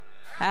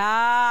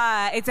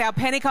It's our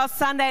Pentecost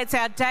Sunday. It's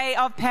our day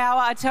of power.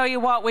 I tell you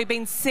what, we've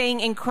been seeing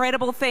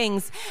incredible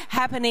things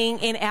happening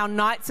in our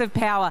nights of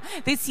power.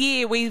 This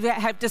year, we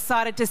have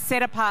decided to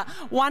set apart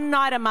one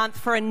night a month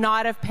for a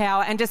night of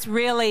power and just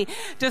really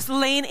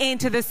lean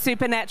into the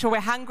supernatural.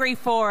 We're hungry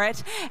for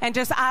it and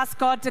just ask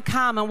God to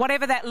come. And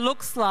whatever that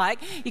looks like,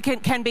 you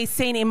can be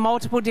seen in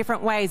multiple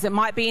different ways. It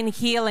might be in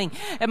healing.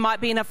 It might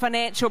be in a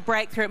financial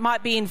breakthrough. It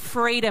might be in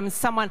freedom.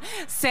 Someone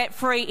set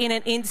free in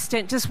an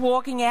instant, just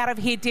walking out of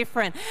here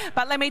different.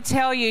 But let me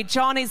tell you,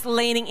 John is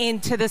leaning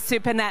into the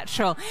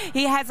supernatural.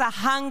 He has a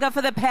hunger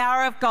for the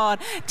power of God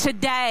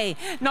today,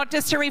 not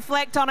just to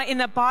reflect on it in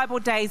the Bible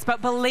days,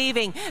 but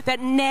believing that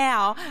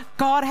now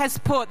God has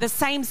put the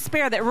same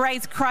Spirit that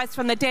raised Christ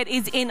from the dead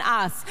is in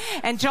us.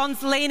 And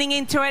John's leaning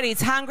into it.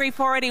 He's hungry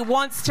for it. He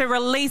wants to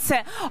release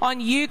it on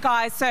you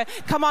guys. So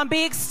come on,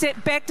 be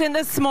expectant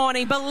this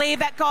morning. Believe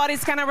that God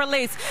is going to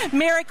release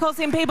miracles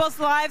in people's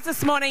lives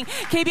this morning.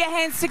 Keep your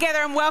hands together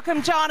and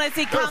welcome John as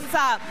he comes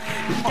up.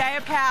 Day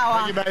of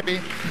power. Thank you, baby.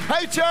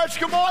 Hey, church,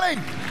 good morning.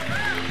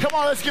 Come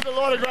on, let's give the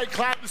Lord a great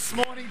clap this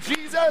morning.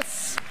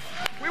 Jesus,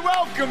 we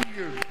welcome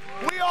you.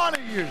 We honor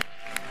you.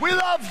 We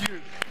love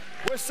you.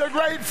 We're so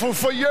grateful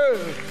for you.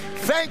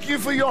 Thank you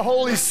for your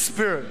Holy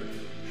Spirit.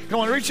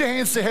 Come on, reach your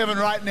hands to heaven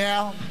right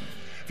now.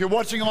 If you're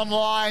watching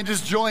online,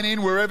 just join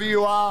in wherever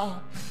you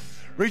are.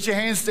 Reach your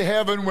hands to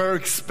heaven. We're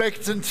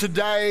expecting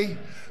today,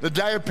 the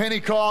day of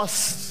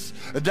Pentecost,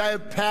 the day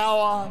of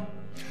power.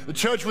 The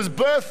church was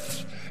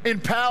birthed in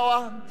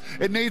power.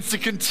 It needs to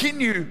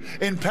continue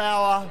in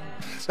power.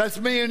 That's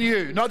me and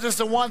you. Not just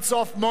a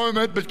once-off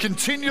moment, but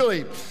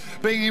continually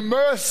being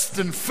immersed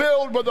and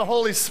filled with the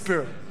Holy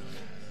Spirit.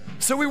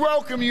 So we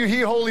welcome you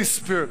here, Holy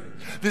Spirit.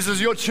 This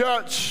is your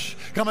church.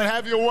 Come and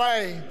have your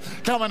way.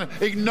 Come and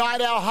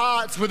ignite our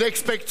hearts with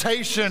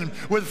expectation,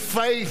 with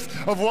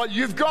faith of what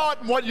you've got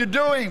and what you're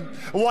doing,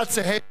 what's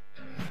ahead.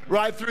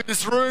 Right through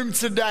this room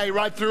today,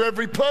 right through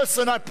every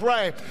person, I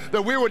pray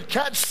that we would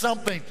catch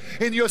something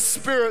in your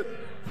spirit.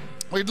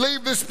 We'd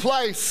leave this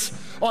place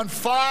on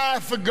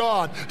fire for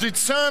God,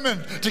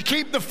 determined to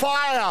keep the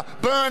fire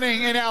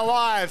burning in our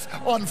lives,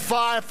 on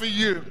fire for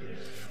you.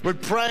 We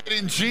pray it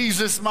in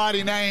Jesus'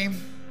 mighty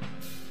name.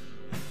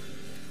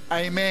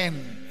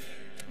 Amen.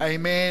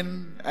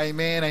 Amen.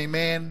 Amen.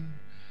 Amen.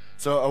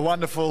 So a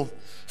wonderful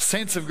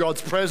sense of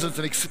God's presence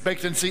and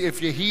expectancy.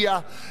 If you're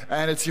here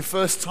and it's your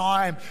first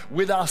time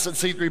with us at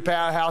C3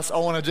 Powerhouse, I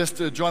want to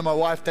just join my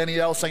wife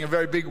Danielle saying a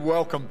very big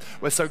welcome.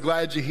 We're so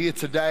glad you're here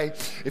today.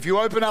 If you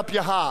open up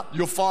your heart,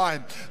 you'll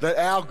find that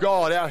our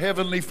God, our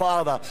Heavenly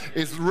Father,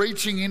 is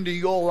reaching into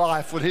your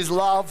life with His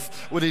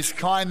love, with His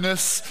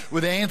kindness,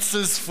 with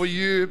answers for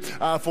you,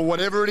 for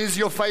whatever it is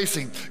you're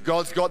facing.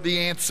 God's got the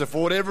answer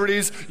for whatever it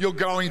is you're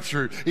going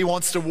through. He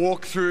wants to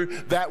walk through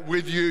that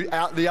with you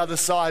out the other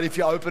side. If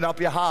you open up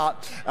your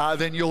heart,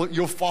 then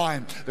you'll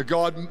find that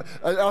God.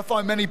 I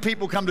find many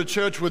people come to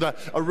church with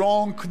a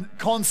wrong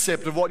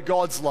concept of what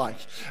God's like,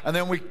 and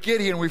then we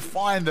get here and we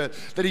find that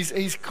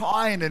He's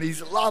kind and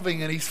He's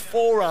loving and He's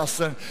for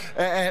us,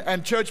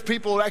 and church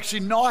people are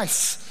actually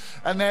nice.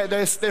 And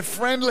they're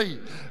friendly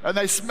and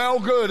they smell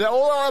good.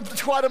 All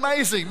it's quite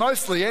amazing,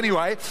 mostly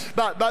anyway.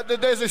 But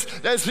there's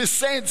this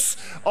sense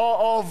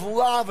of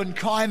love and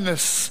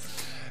kindness.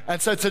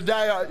 And so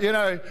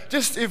today,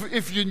 just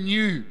if you're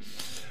new,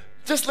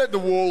 just let the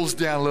walls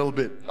down a little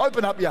bit.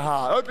 Open up your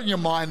heart. Open your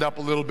mind up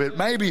a little bit.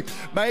 Maybe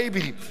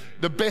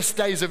the best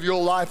days of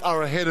your life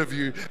are ahead of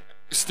you.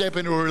 Step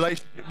into a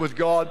relationship with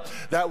God.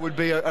 That would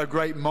be a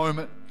great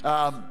moment.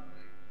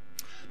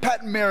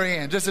 Pat and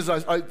Marianne, just as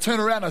I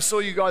turned around, I saw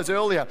you guys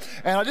earlier,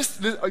 and I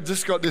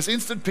just got this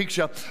instant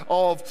picture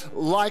of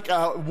like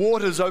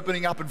waters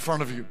opening up in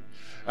front of you.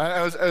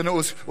 And it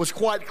was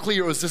quite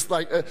clear. It was just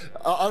like,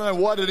 I don't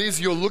know what it is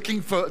you're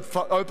looking for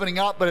opening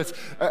up, but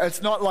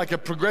it's not like a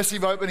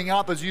progressive opening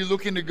up as you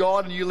look into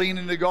God and you lean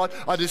into God.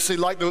 I just see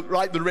like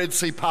the Red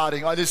Sea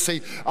parting. I just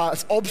see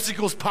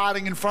obstacles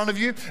parting in front of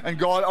you and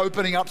God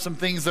opening up some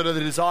things that are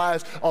the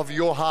desires of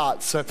your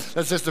heart. So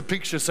that's just a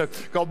picture. So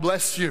God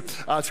bless you.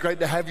 It's great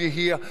to have you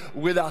here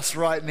with us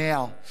right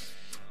now.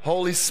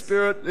 Holy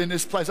Spirit in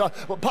this place. You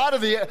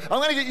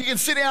can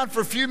sit down for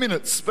a few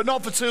minutes, but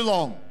not for too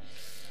long.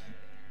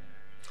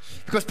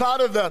 Because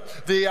part of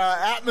the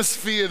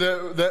atmosphere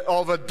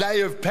of a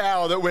day of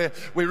power that we're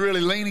really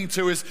leaning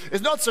to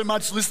is not so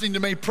much listening to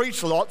me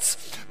preach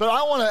lots, but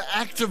I want to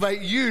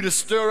activate you to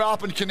stir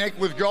up and connect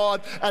with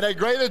God at a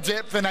greater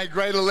depth and a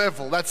greater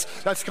level. That's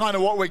kind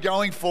of what we're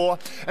going for.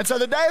 And so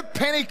the day of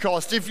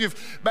Pentecost, if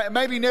you've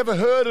maybe never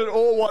heard at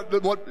all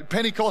what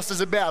Pentecost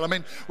is about, I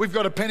mean, we've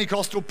got a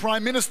Pentecostal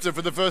Prime Minister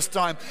for the first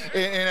time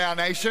in our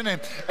nation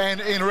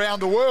and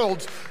around the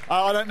world.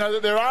 I don't know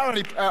that there are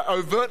any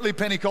overtly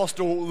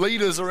Pentecostal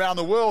leaders around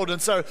the world, and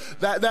so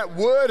that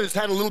word has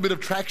had a little bit of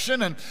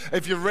traction. And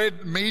if you've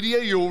read media,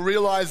 you'll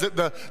realize that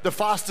the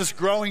fastest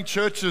growing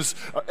churches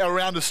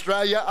around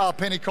Australia are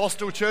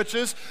Pentecostal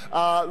churches.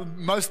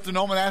 Most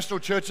denominational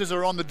churches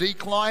are on the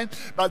decline,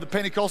 but the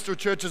Pentecostal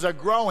churches are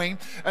growing.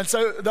 And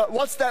so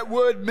what's that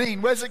word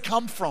mean? Where's it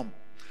come from?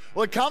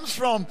 Well, it comes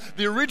from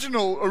the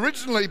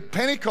originally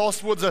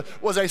Pentecost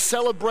was a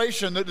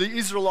celebration that the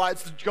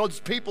Israelites, God's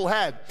people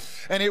had.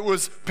 And it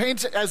was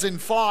Pent as in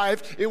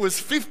 5, it was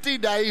 50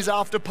 days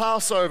after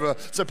Passover.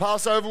 So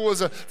Passover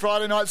was a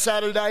Friday night,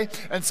 Saturday,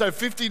 and so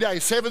 50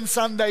 days, 7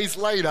 Sundays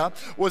later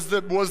was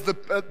the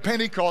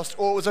Pentecost,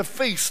 or it was a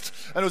feast,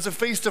 and it was a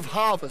feast of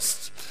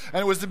harvest.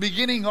 And it was the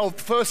beginning of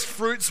first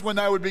fruits when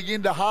they would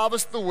begin to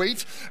harvest the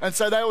wheat, and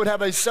so they would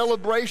have a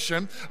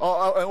celebration,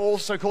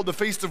 also called the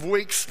Feast of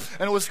Weeks,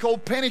 and it was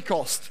called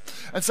Pentecost.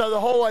 And so the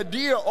whole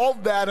idea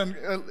of that, and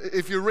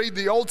if you read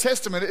the Old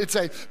Testament, it's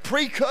a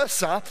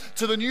precursor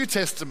to the New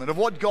Testament of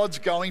what God's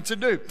going to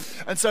do.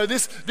 And so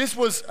this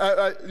was,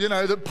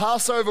 the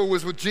Passover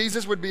was with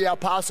Jesus, would be our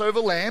Passover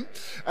lamb,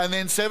 and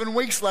then 7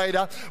 weeks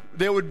later,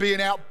 there would be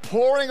an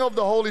outpouring of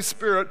the Holy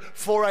Spirit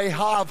for a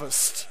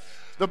harvest.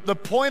 The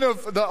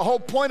whole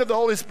point of the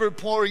Holy Spirit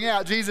pouring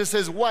out, Jesus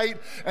says, wait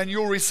and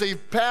you'll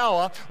receive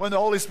power when the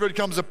Holy Spirit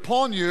comes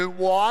upon you.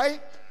 Why?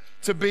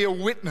 To be a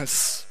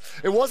witness.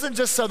 It wasn't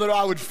just so that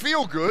I would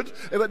feel good,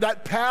 but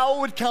that power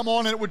would come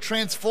on and it would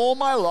transform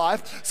my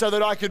life so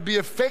that I could be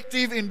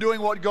effective in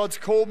doing what God's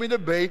called me to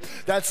be.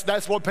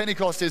 That's what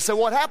Pentecost is. So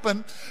what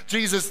happened?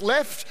 Jesus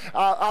left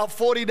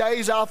 40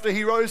 days after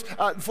he rose,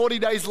 40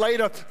 days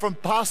later from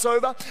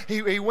Passover.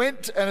 He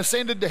went and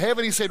ascended to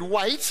heaven. He said,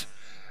 wait.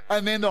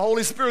 And then the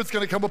Holy Spirit's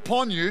going to come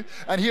upon you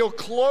and he'll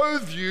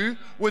clothe you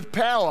with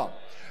power.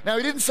 Now,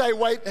 he didn't say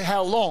wait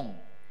how long,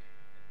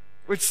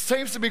 which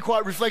seems to be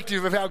quite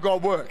reflective of how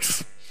God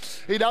works.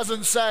 He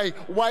doesn't say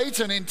wait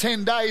and in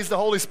 10 days the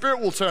Holy Spirit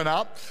will turn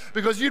up,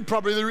 because you'd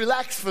probably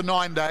relax for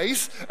 9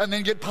 days and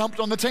then get pumped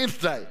on the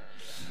 10th day.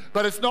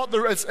 But it's not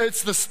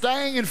it's the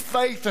staying in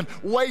faith and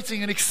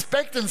waiting and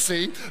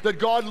expectancy that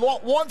God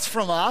wants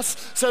from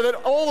us, so that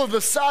all of a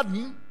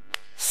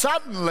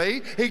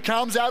suddenly he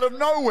comes out of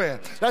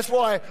nowhere. That's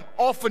why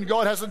often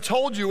God hasn't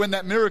told you when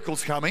that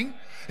miracle's coming.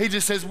 He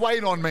just says,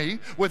 wait on me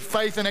with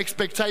faith and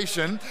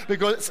expectation,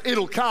 because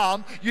it'll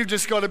come. You've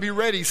just got to be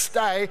ready,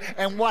 stay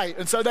and wait.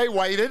 And so they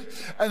waited,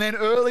 and then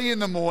early in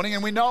the morning,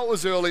 and we know it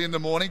was early in the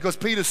morning because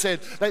Peter said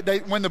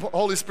when the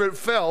Holy Spirit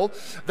fell,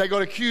 they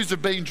got accused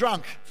of being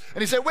drunk.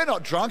 And he said, we're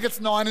not drunk,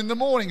 it's 9 in the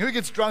morning. Who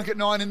gets drunk at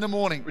 9 in the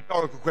morning?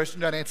 Rhetorical question,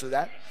 don't answer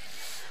that.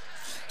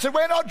 So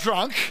we're not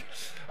drunk.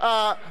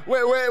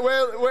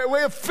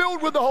 We're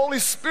filled with the Holy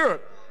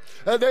Spirit.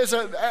 And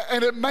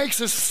it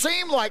makes us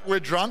seem like we're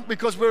drunk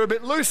because we're a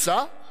bit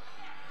looser,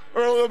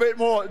 or a little bit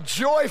more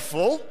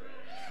joyful,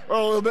 or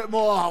a little bit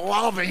more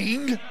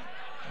loving.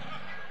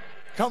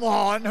 Come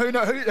on, who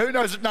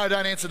knows? No,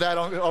 don't answer that.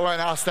 I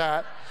won't ask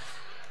that.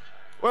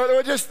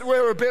 Well,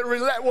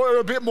 we're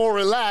a bit more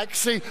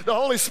relaxed. See, the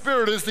Holy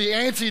Spirit is the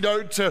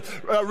antidote to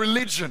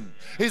religion.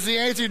 He's the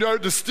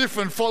antidote to stiff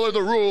and follow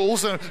the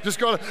rules, and he's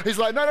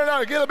like,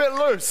 no, get a bit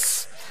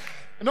loose.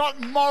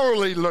 Not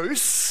morally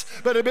loose,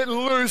 but a bit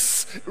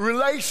loose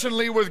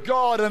relationally with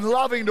God and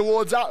loving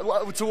towards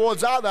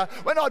other.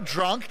 We're not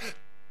drunk.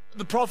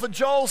 The prophet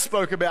Joel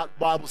spoke about, the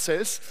Bible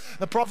says.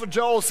 The prophet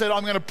Joel said,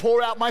 I'm going to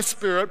pour out my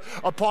Spirit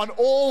upon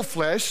all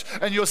flesh,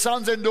 and your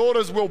sons and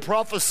daughters will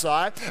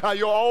prophesy.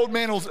 Your old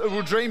men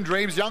will dream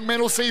dreams, young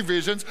men will see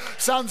visions.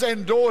 Sons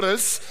and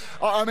daughters,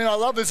 I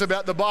love this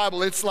about the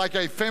Bible. It's like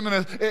a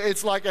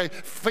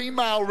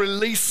female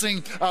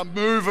releasing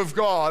move of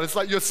God. It's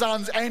like your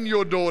sons and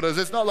your daughters.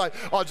 It's not like,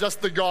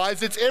 just the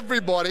guys. It's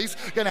everybody's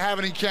going to have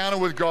an encounter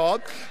with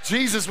God.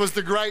 Jesus was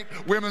the great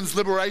women's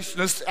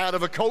liberationist out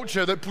of a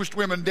culture that pushed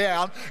women down.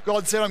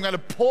 God said, I'm going to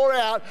pour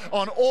out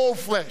on all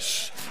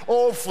flesh,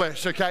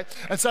 okay?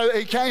 And so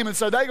he came, and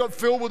so they got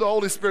filled with the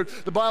Holy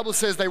Spirit. The Bible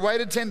says they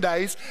waited 10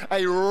 days.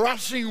 A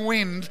rushing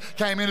wind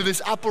came into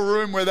this upper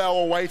room where they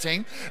were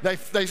waiting. They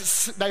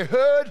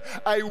heard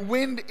a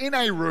wind in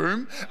a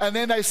room, and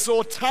then they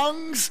saw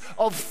tongues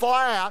of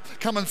fire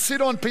come and sit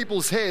on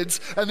people's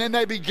heads, and then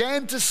they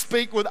began to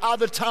speak with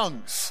other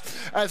tongues.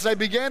 As they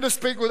began to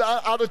speak with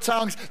other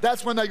tongues,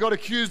 that's when they got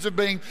accused of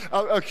being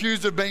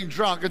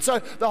drunk. And so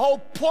the whole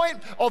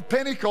point of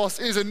Pentecost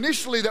is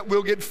initially that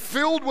we'll get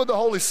filled with the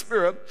Holy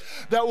Spirit,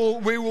 that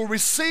we will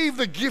receive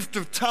the gift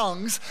of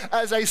tongues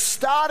as a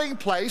starting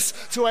place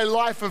to a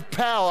life of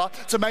power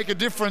to make a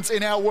difference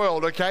in our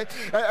world, okay?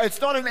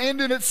 It's not an end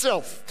in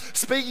itself.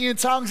 Speaking in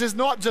tongues is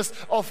not just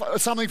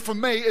something for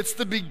me, it's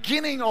the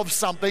beginning of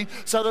something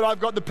so that I've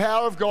got the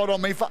power of God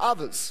on me for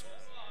others.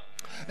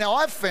 Now,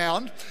 I've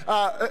found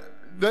that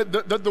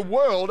the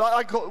world,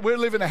 we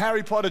live in a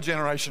Harry Potter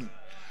generation.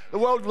 The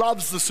world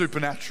loves the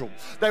supernatural.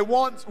 They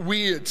want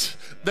weird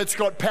that's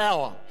got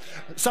power.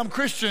 Some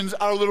Christians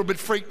are a little bit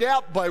freaked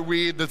out by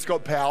weird that's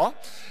got power.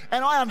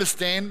 And I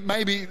understand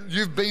maybe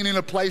you've been in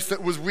a place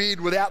that was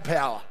weird without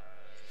power.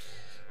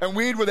 And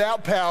weird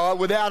without power,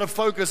 without a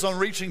focus on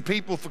reaching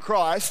people for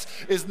Christ,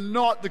 is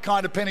not the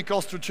kind of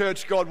Pentecostal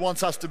church God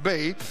wants us to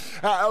be.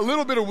 A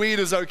little bit of weird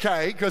is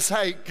okay, because,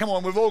 hey, come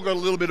on, we've all got a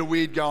little bit of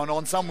weird going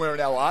on somewhere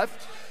in our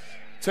life.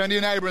 Turn to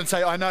your neighbor and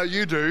say, I know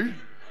you do.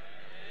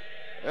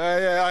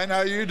 Yeah, I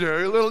know you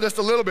do. Just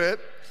a little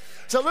bit.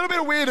 So a little bit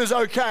of weird is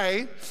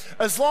okay,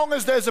 as long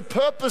as there's a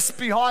purpose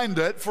behind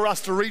it for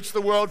us to reach the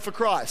world for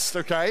Christ,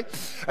 okay?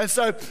 And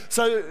so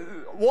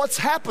what's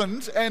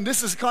happened, and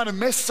this has kind of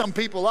messed some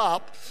people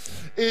up,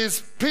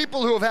 is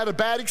people who have had a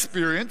bad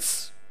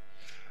experience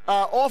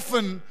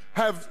often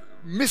have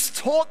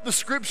mistaught the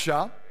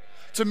scripture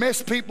to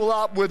mess people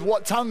up with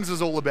what tongues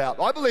is all about.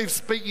 I believe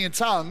speaking in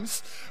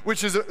tongues,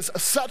 which is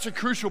such a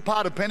crucial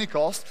part of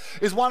Pentecost,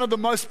 is one of the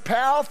most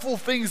powerful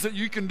things that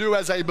you can do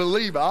as a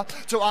believer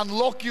to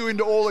unlock you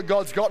into all that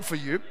God's got for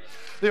you.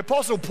 The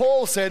Apostle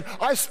Paul said,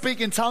 I speak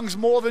in tongues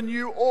more than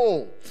you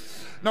all.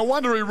 No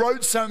wonder he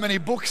wrote so many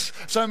books,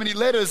 so many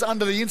letters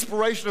under the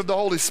inspiration of the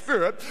Holy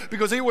Spirit,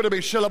 because he would have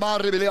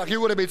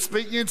been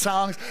speaking in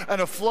tongues and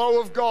a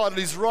flow of God.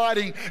 And he's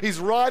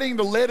writing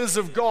the letters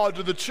of God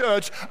to the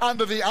church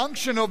under the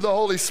unction of the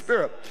Holy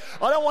Spirit.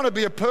 I don't want to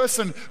be a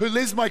person who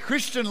lives my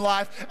Christian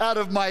life out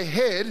of my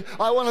head.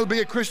 I want to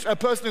be a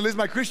person who lives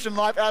my Christian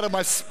life out of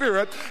my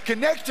spirit,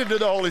 connected to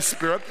the Holy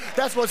Spirit.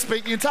 That's what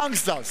speaking in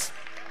tongues does.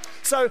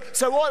 So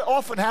what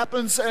often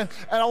happens, and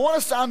I want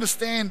us to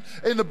understand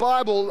in the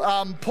Bible,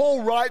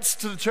 Paul writes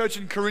to the church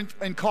in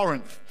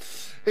Corinth.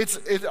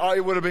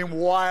 It would have been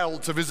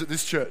wild to visit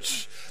this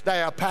church.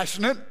 They are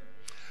passionate.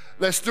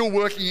 They're still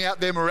working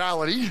out their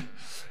morality,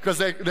 because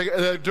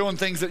they're doing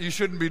things that you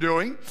shouldn't be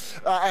doing.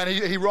 And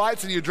he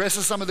writes and he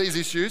addresses some of these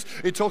issues.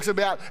 He talks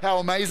about how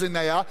amazing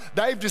they are.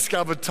 They've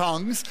discovered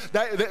tongues.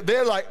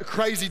 They're like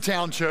Crazy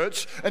Town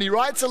Church. And he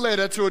writes a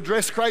letter to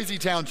address Crazy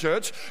Town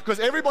Church, because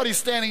everybody's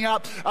standing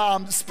up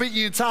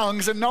speaking in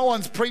tongues and no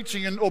one's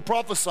preaching or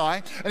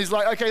prophesying. And he's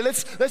like, okay,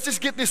 let's just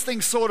get this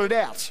thing sorted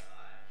out.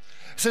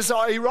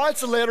 So he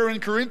writes a letter in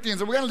Corinthians,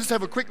 and we're going to just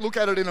have a quick look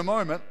at it in a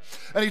moment.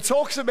 And he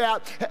talks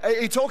about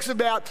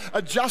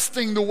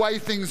adjusting the way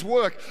things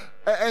work.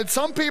 And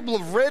some people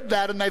have read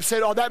that and they've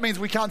said, oh, that means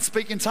we can't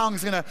speak in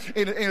tongues in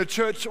a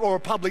church or a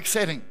public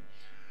setting.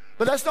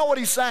 But that's not what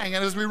he's saying.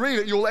 And as we read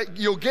it,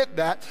 you'll get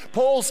that.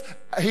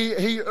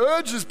 He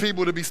urges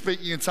people to be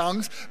speaking in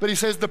tongues, but he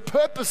says the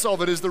purpose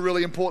of it is the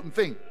really important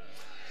thing.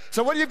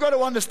 So what you've got to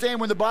understand,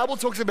 when the Bible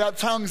talks about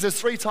tongues,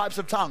 there's 3 types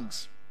of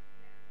tongues.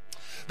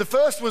 The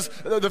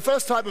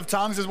first type of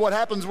tongues is what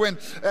happens when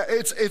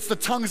it's the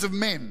tongues of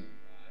men.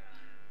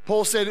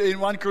 Paul said in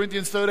 1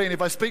 Corinthians 13,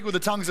 if I speak with the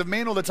tongues of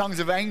men or the tongues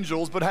of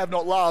angels but have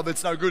not love,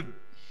 it's no good.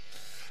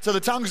 So the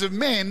tongues of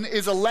men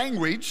is a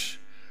language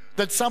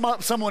that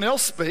someone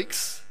else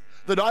speaks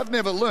that I've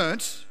never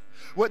learnt.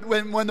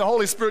 When the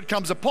Holy Spirit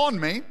comes upon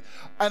me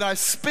and I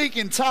speak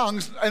in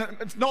tongues, and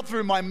it's not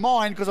through my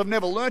mind because I've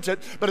never learnt it,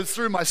 but it's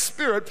through my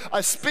spirit, I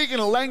speak in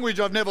a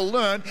language I've never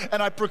learned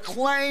and I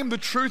proclaim the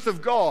truth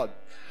of God.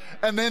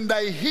 And then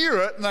they hear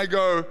it and they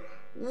go,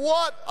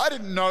 what? I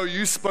didn't know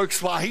you spoke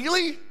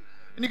Swahili.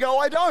 And you go,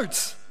 I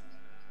don't.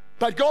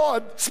 But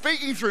God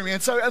speaking through me.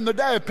 And so on the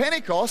day of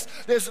Pentecost,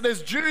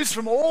 there's Jews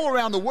from all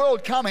around the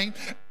world coming.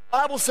 The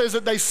Bible says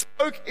that they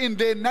spoke in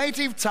their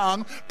native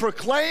tongue,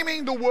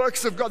 proclaiming the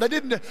works of God.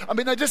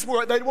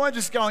 They weren't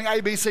just going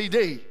A, B, C,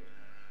 D.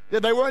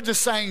 They weren't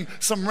just saying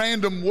some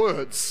random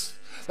words.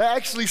 They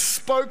actually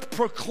spoke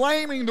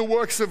proclaiming the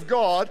works of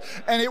God,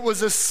 and it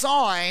was a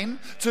sign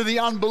to the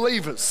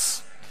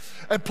unbelievers.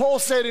 And Paul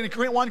said in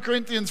 1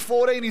 Corinthians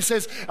 14, he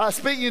says,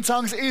 speaking in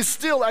tongues is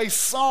still a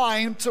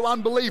sign to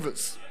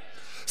unbelievers.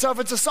 So if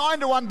it's a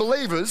sign to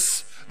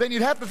unbelievers, then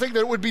you'd have to think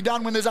that it would be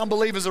done when there's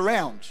unbelievers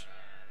around.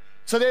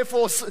 So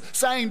therefore,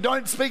 saying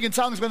don't speak in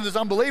tongues when there's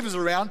unbelievers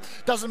around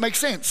doesn't make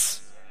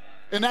sense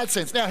in that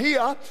sense. Now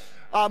here,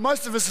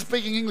 most of us are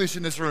speaking English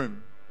in this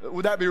room.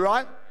 Would that be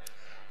right?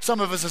 Some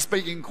of us are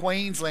speaking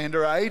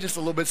Queenslander, just a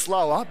little bit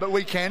slower, but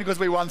we can because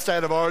we won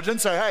State of Origin,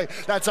 so hey,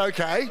 that's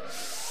okay.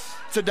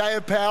 It's a day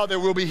of power. There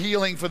will be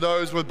healing for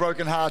those with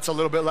broken hearts a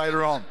little bit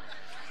later on.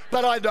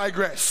 But I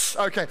digress.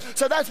 Okay,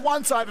 so that's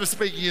one side of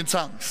speaking in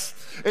tongues.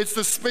 It's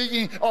the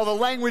speaking of a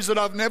language that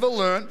I've never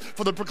learned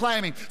for the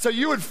proclaiming. So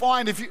you would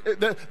find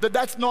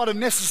that's not a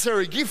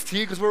necessary gift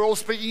here because we're all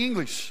speaking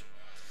English.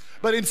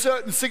 But in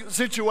certain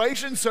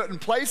situations, certain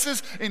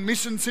places, in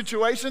mission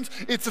situations,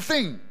 it's a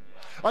thing.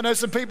 I know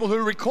some people who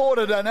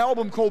recorded an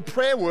album called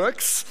Prayer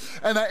Works,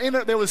 and in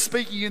it they were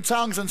speaking in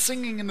tongues and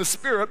singing in the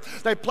Spirit.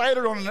 They played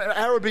it on an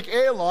Arabic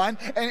airline,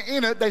 and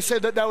in it they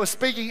said that they were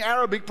speaking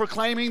Arabic,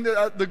 proclaiming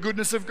the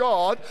goodness of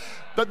God.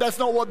 But that's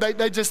not what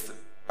they just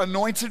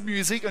anointed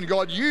music, and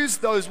God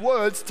used those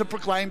words to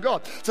proclaim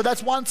God. So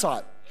that's one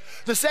type.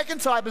 The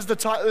second type is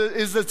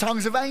the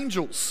tongues of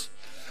angels.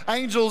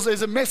 Angels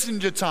is a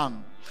messenger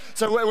tongue.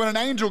 So when an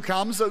angel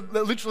comes, that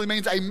literally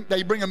means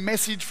they bring a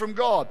message from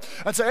God.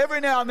 And so every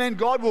now and then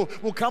God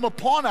will come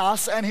upon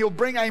us and he'll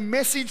bring a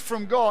message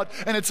from God.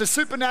 And it's a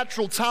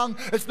supernatural tongue.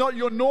 It's not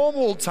your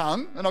normal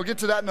tongue, and I'll get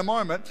to that in a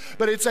moment.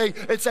 But it's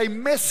a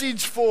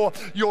message for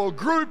your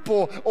group,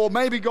 or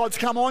maybe God's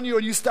come on you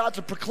and you start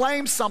to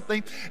proclaim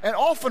something. And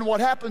often what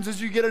happens is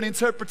you get an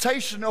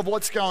interpretation of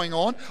what's going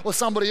on, or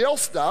somebody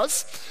else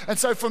does. And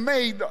so for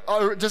me,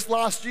 just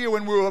last year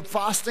when we were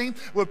fasting,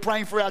 we were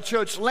praying for our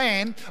church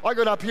land, I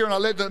got up here here and I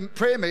led the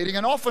prayer meeting,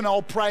 and often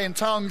I'll pray in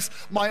tongues,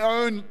 my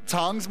own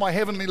tongues, my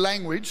heavenly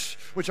language,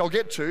 which I'll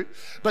get to.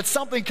 But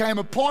something came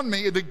upon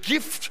me, the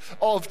gift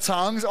of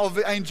tongues, of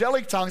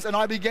angelic tongues, and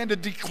I began to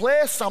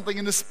declare something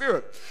in the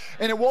Spirit.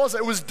 And it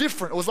was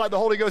different. It was like the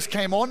Holy Ghost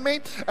came on me,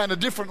 and a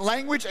different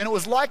language, and it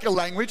was like a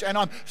language, and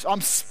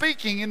I'm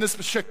speaking in this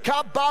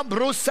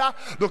shakabambrusa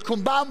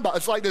lukumbamba.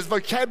 It's like there's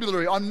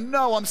vocabulary. I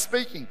know I'm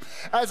speaking.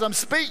 As I'm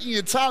speaking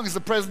in tongues,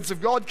 the presence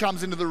of God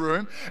comes into the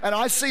room, and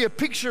I see a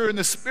picture in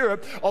the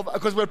Spirit of,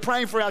 because we're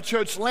praying for our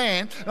church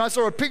land, and I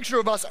saw a picture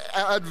of us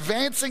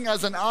advancing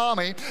as an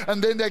army,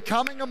 and then there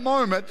coming a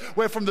moment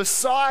where from the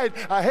side,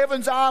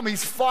 heaven's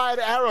armies fired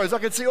arrows. I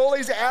could see all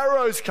these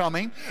arrows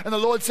coming, and the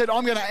Lord said,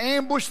 I'm going to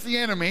ambush the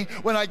enemy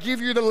when I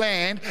give you the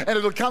land, and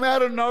it'll come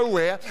out of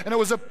nowhere. And it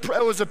was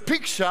a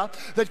picture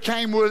that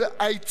came with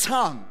a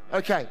tongue.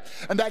 Okay,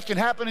 and that can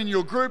happen in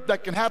your group,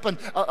 that can happen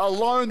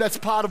alone, that's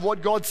part of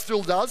what God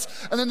still does.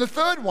 And then the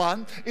third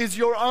one is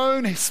your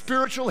own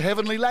spiritual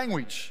heavenly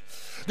language.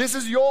 This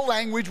is your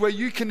language where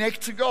you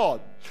connect to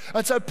God.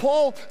 And so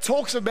Paul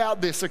talks about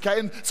this, okay?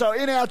 And so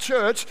in our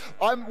church,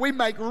 we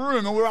make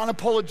room, and we're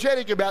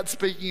unapologetic about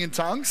speaking in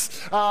tongues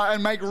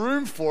and make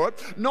room for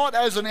it, not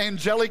as an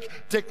angelic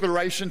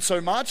declaration so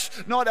much,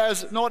 not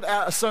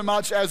so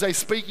much as a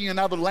speaking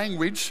another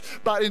language,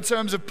 but in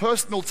terms of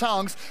personal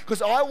tongues,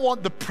 because I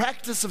want the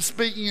practice of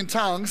speaking in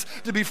tongues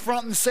to be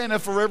front and center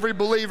for every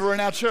believer in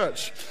our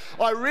church.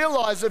 I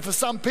realize that for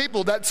some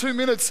people, that 2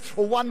 minutes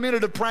or 1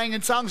 minute of praying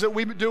in tongues that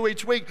we do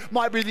each week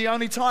might be the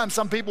only time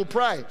some people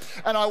pray.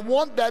 And I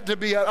want that to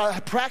be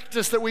a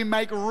practice that we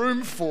make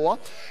room for.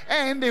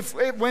 And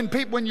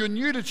when you're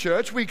new to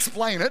church, we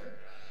explain it,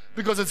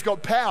 because it's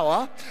got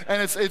power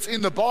and it's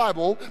in the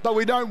Bible, but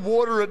we don't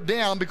water it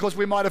down because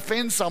we might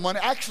offend someone.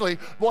 Actually,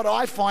 what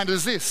I find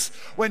is this: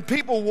 when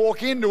people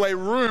walk into a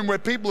room where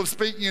people are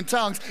speaking in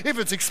tongues, if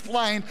it's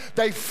explained,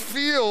 they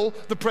feel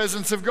the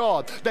presence of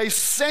God. They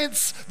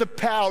sense the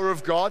power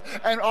of God,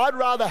 and I'd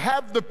rather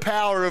have the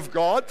power of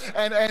God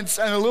and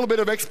a little bit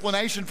of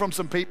explanation from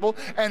some people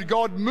and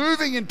God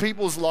moving in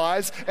people's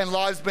lives and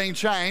lives being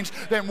changed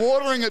than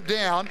watering it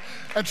down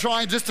and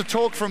trying just to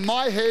talk from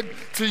my head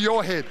to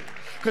your head.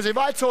 Because if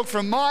I talk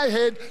from my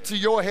head to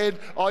your head,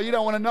 you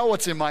don't want to know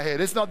what's in my head.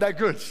 It's not that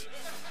good.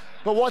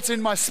 But what's in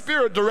my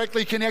spirit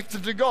directly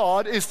connected to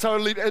God is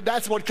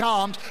that's what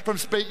comes from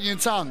speaking in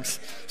tongues.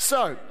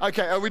 So,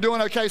 okay, are we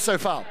doing okay so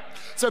far?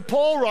 So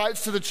Paul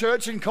writes to the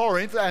church in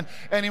Corinth, and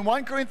in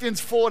 1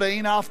 Corinthians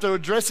 14, after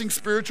addressing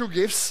spiritual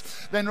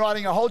gifts, then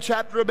writing a whole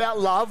chapter about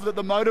love, that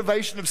the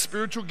motivation of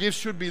spiritual gifts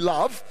should be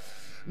love.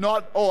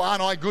 Not,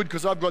 aren't I good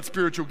because I've got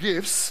spiritual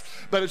gifts,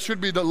 but it should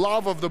be the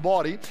love of the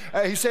body.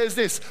 He says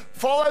this: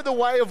 follow the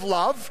way of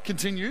love,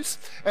 continues,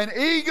 and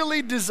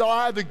eagerly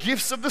desire the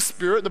gifts of the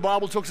Spirit. The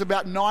Bible talks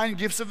about 9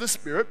 gifts of the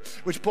Spirit,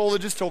 which Paul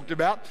had just talked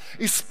about,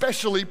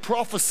 especially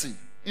prophecy.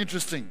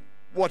 Interesting.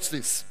 Watch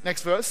this.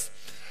 Next verse.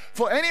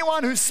 For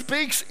anyone who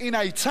speaks in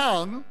a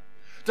tongue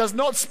does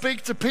not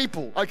speak to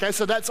people. Okay,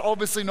 so that's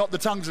obviously not the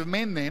tongues of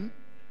men then,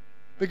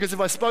 because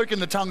if I spoke in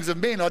the tongues of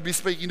men, I'd be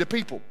speaking to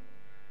people.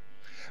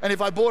 And if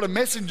I bought a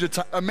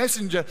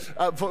messenger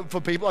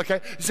for people, okay,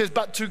 it says,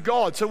 but to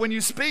God. So when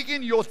you speak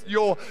in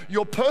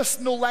your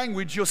personal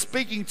language, you're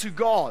speaking to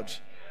God.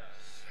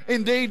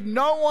 Indeed,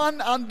 no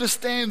one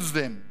understands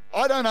them.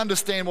 I don't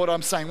understand what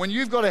I'm saying. When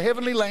you've got a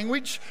heavenly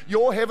language,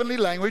 your heavenly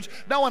language,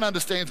 no one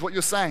understands what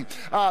you're saying.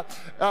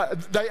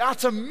 They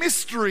utter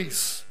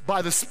mysteries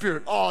by the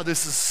Spirit. Oh,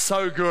 this is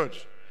so good.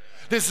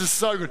 This is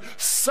so good.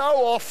 So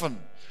often,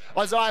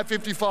 Isaiah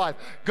 55,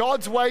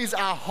 God's ways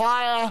are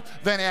higher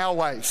than our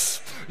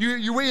ways.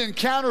 We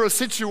encounter a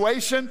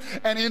situation,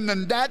 and in the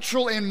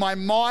natural, in my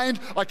mind,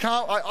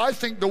 I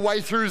think the way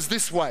through is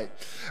this way.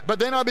 But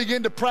then I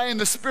begin to pray in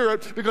the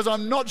Spirit because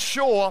I'm not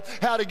sure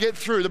how to get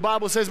through. The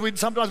Bible says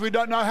sometimes we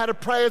don't know how to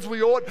pray as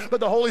we ought, but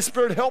the Holy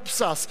Spirit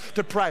helps us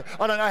to pray.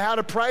 I don't know how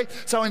to pray,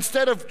 so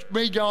instead of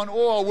me going,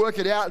 I'll work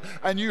it out,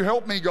 and you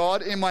help me,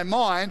 God, in my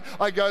mind,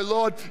 I go,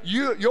 Lord,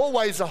 your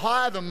ways are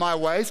higher than my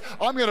ways.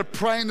 I'm going to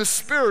pray in the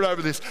Spirit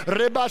over this.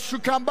 Reba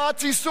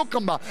shukambati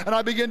sukamba. And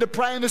I begin to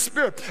pray in the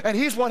Spirit. And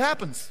here's what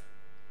happens.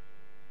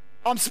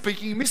 I'm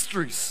speaking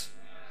mysteries.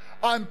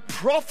 I'm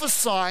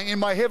prophesying in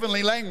my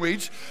heavenly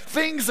language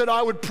things that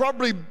I would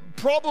probably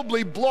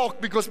block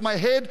because my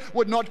head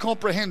would not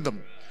comprehend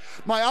them.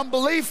 My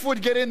unbelief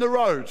would get in the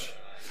road.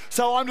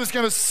 So I'm just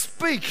going to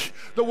speak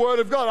the word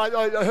of God.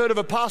 I heard of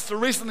a pastor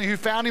recently who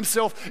found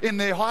himself in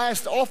the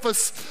highest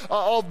office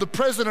of the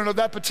president of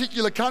that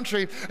particular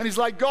country. And he's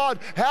like, God,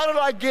 how did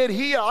I get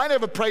here? I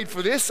never prayed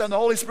for this. And the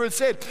Holy Spirit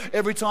said,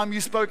 every time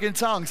you spoke in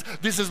tongues,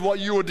 this is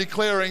what you were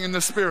declaring in the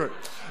Spirit.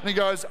 And he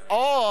goes,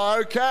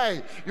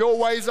 okay, your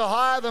ways are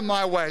higher than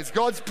my ways.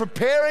 God's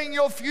preparing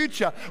your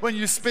future when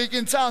you speak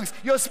in tongues.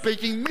 You're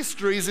speaking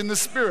mysteries in the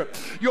Spirit.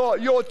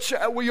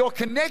 You're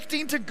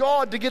connecting to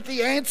God to get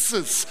the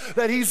answers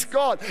that He's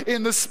got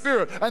in the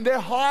Spirit. And they're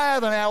higher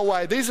than our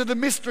way. These are the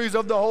mysteries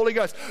of the Holy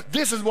Ghost.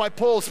 This is why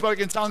Paul spoke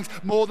in tongues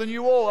more than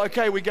you all.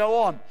 Okay, we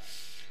go on.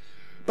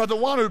 But the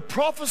one who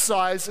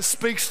prophesies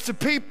speaks to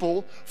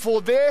people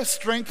for their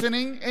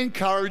strengthening,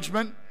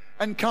 encouragement,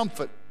 and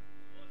comfort.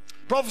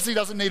 Prophecy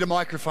doesn't need a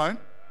microphone.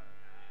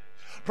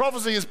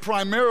 Prophecy is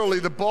primarily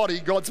the body,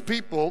 God's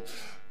people,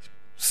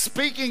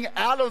 speaking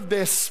out of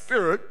their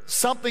spirit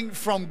something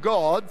from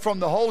God, from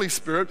the Holy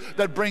Spirit,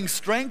 that brings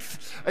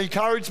strength,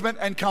 encouragement,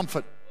 and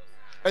comfort.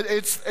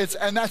 It's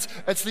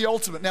the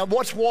ultimate. Now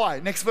watch why.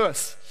 Next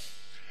verse.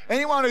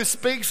 Anyone who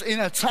speaks in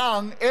a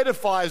tongue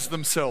edifies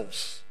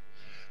themselves.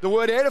 The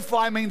word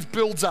edify means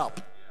builds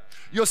up.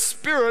 Your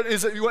spirit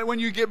is, when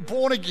you get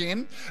born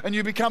again and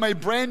you become a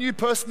brand new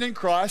person in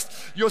Christ,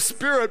 your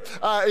spirit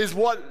is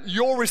what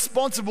you're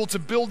responsible to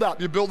build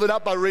up. You build it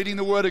up by reading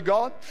the Word of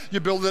God. You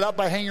build it up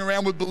by hanging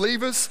around with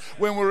believers.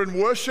 When we're in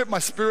worship, my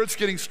spirit's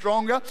getting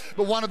stronger.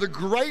 But one of the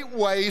great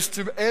ways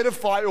to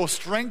edify or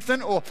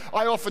strengthen, or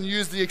I often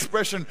use the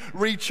expression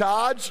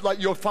recharge,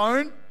 like your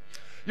phone.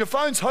 Your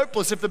phone's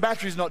hopeless if the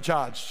battery's not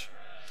charged.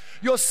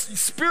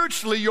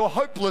 Spiritually, you're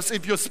hopeless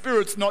if your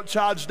spirit's not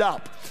charged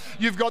up.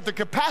 You've got the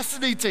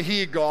capacity to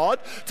hear God,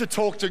 to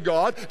talk to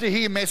God, to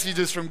hear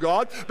messages from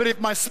God. But if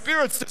my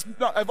spirit's,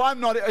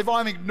 if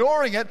I'm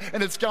ignoring it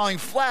and it's going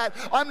flat,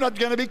 I'm not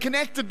going to be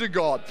connected to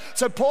God.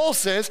 So Paul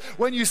says,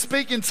 when you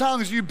speak in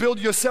tongues, you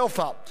build yourself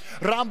up.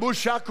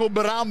 Rambushako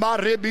baramba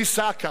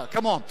rebisaka.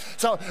 Come on.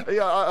 So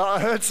I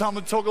heard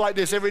someone talk like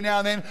this every now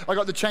and then. I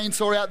got the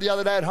chainsaw out the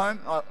other day at home,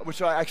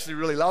 which I actually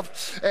really love.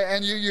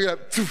 And you go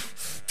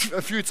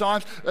a few times,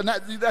 and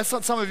that's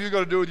what some of you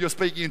got to do with your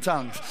speaking in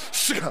tongues.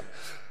 You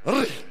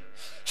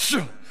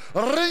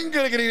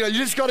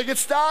just got to get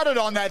started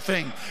on that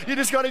thing. You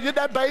just got to get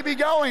that baby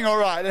going, all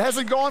right. It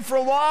hasn't gone for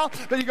a while,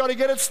 but you got to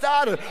get it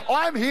started.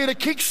 I'm here to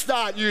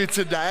kickstart you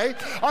today.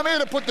 I'm here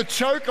to put the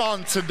choke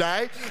on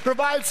today,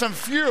 provide some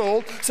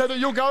fuel so that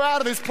you'll go out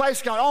of this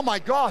place going, oh my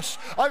gosh,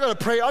 I got to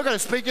pray, I got to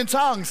speak in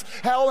tongues.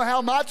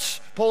 How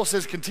much? Paul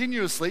says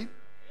continuously.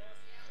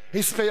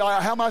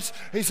 How much?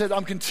 He said,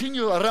 I'm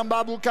continual.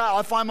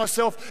 I find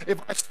myself, if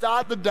I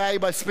start the day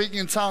by speaking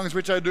in tongues,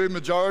 which I do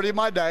majority of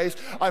my days,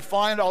 I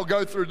find I'll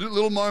go through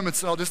little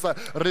moments and I'll just like,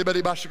 I'm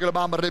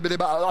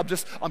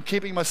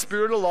keeping my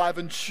spirit alive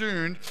and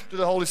tuned to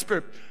the Holy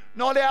Spirit.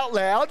 Not out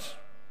loud,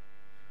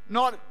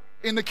 not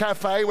in the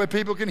cafe where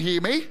people can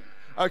hear me.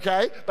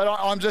 Okay, but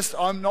I'm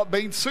not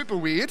being super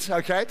weird,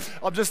 okay?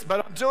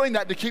 But I'm doing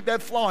that to keep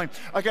that flowing.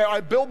 Okay,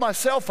 I build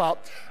myself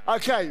up.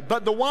 Okay,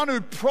 but the one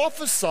who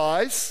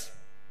prophesies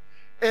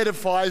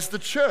edifies the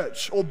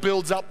church or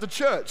builds up the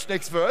church.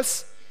 Next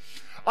verse.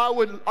 I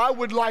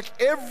would like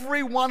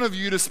every one of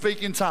you to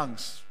speak in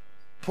tongues.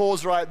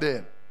 Pause right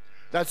there.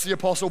 That's the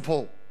Apostle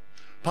Paul.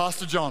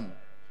 Pastor John,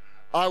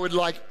 I would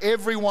like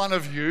every one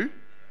of you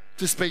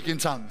to speak in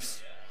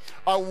tongues.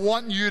 I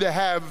want you to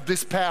have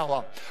this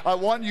power. I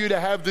want you to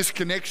have this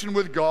connection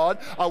with God.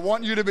 I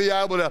want you to be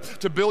able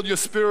to build your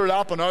spirit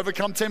up and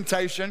overcome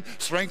temptation,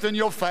 strengthen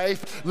your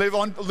faith,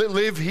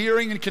 live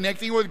hearing and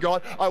connecting with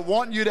God. I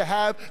want you to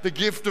have the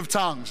gift of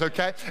tongues,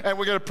 okay? And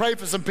we're going to pray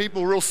for some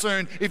people real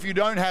soon if you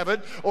don't have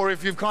it or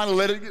if you've kind of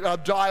let it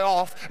die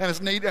off and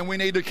we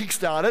need to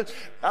kickstart it.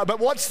 But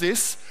watch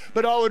this.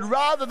 But I would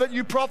rather that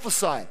you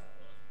prophesy.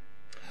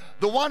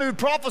 The one who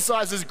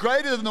prophesies is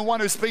greater than the one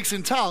who speaks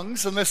in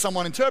tongues, unless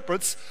someone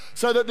interprets,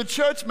 so that the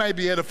church may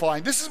be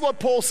edifying. This is what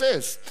Paul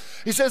says.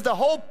 He says the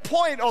whole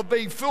point of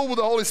being filled with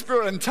the Holy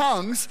Spirit and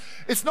tongues,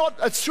 it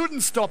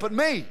shouldn't stop at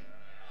me.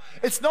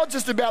 It's not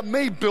just about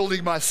me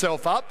building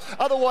myself up.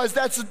 Otherwise,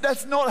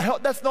 that's not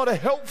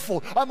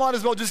helpful. I might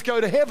as well just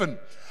go to heaven.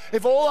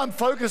 If all I'm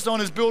focused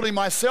on is building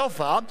myself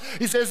up,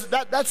 he says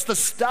that's the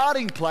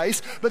starting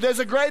place, but there's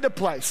a greater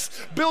place.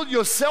 Build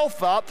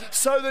yourself up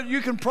so that you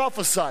can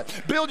prophesy.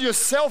 Build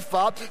yourself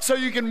up so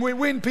you can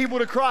win people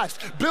to Christ.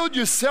 Build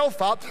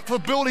yourself up for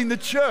building the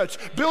church.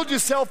 Build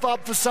yourself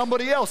up for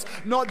somebody else,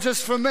 not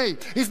just for me.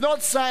 He's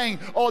not saying,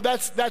 oh,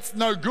 that's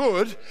no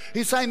good.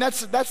 He's saying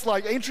that's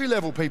like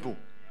entry-level people.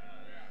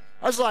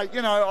 That's like,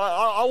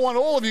 I want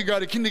all of you to go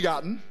to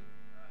kindergarten,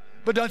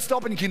 but don't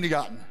stop in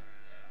kindergarten.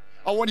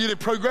 I want you to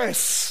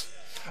progress.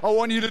 I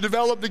want you to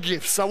develop the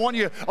gifts. I want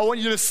you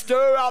to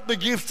stir up the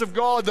gifts of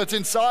God that's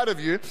inside of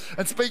you.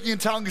 And speaking in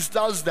tongues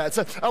does that.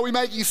 So are we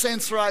making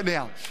sense right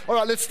now? All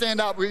right, let's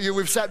stand up.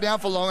 We've sat down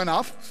for long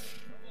enough.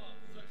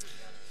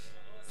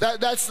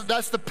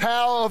 That's the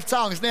power of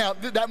tongues. Now,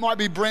 that might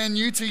be brand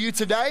new to you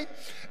today,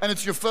 and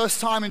it's your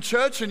first time in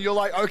church, and you're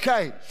like,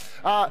 okay,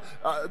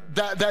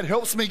 that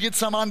helps me get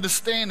some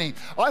understanding.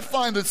 I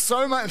find that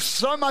so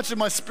much of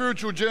my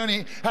spiritual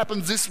journey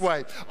happens this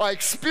way. I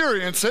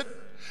experience it,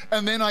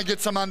 and then I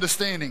get some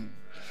understanding.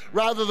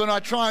 Rather than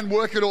I try and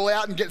work it all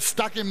out and get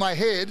stuck in my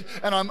head,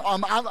 and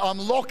I'm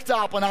locked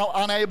up and I'm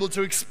unable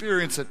to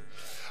experience it.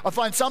 I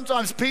find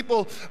sometimes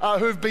people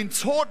who've been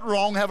taught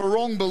wrong have a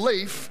wrong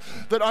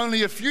belief that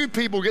only a few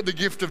people get the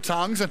gift of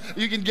tongues, and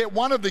you can get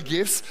one of the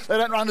gifts. They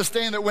don't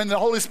understand that when the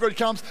Holy Spirit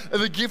comes,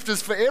 the gift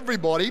is for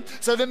everybody.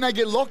 So then they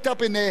get locked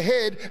up in their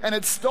head, and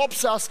it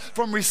stops us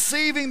from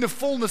receiving the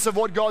fullness of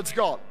what God's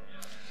got.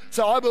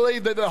 So I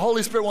believe that the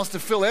Holy Spirit wants to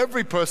fill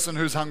every person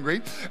who's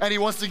hungry, and he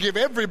wants to give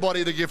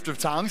everybody the gift of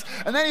tongues,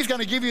 and then he's going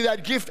to give you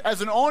that gift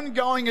as an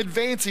ongoing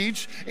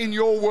advantage in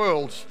your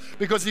world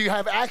because you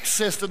have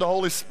access to the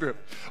Holy Spirit.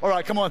 All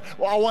right, come on.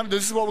 Well,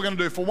 this is what we're going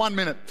to do for 1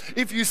 minute.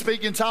 If you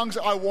speak in tongues,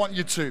 I want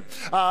you to.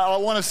 I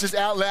want us just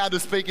out loud to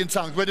speak in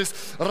tongues.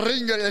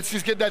 Let's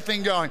just get that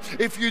thing going.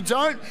 If you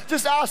don't,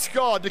 just ask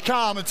God to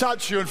come and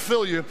touch you and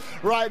fill you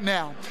right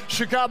now.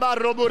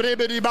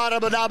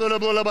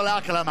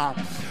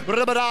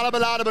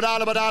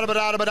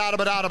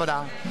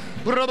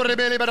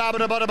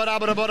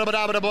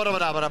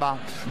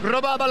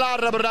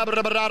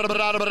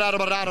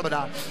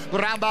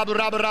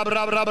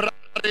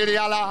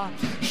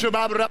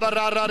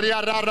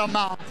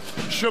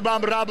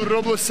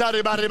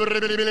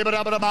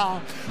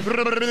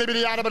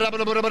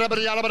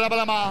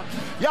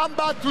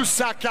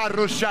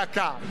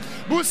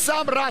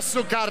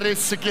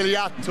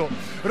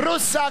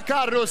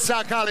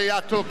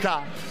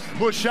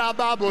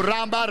 Bushaba,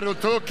 Buramba,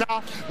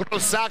 Rutoka,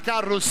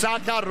 Rusaka,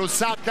 Rusaka,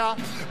 Rusaka,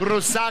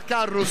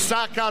 Rusaka,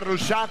 Rusaka,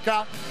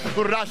 Rushaka,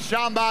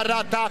 Burashamba,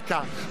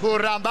 Rataka,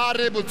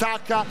 Burambare,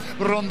 Butaka,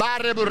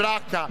 Rombare,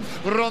 Buraka,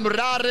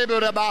 Rombrare,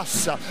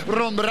 Burabasa,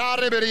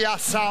 Rombrare,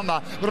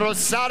 Buriasama,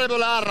 Rosare,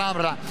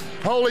 Bularamra.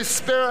 Holy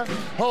Spirit,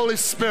 Holy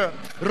Spirit.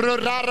 Oh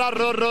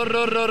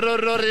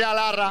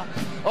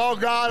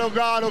God, oh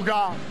God, oh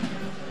God.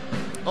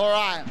 All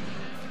right.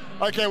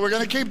 Okay, we're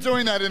going to keep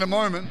doing that in a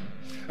moment.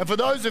 And for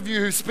those of you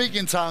who speak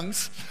in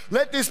tongues,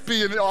 let this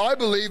be, I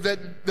believe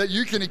that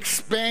you can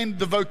expand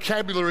the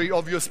vocabulary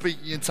of your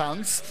speaking in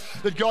tongues,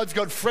 that God's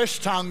got fresh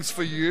tongues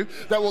for you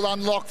that will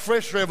unlock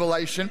fresh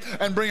revelation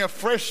and bring a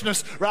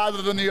freshness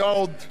rather than the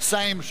old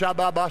same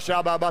shababa,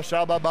 shababa,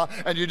 shababa,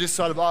 and you just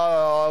sort of,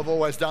 oh, I've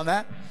always done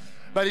that.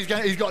 But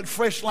he's got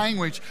fresh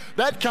language.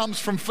 That comes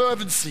from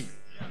fervency.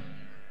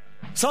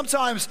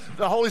 Sometimes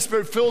the Holy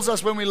Spirit fills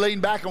us when we lean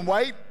back and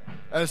wait,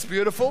 and it's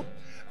beautiful.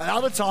 And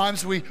other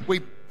times we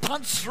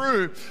punch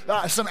through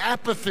some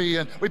apathy,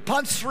 and we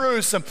punch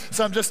through some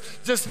just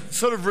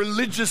sort of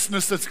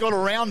religiousness that's got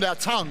around our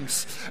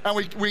tongues,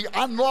 and we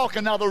unlock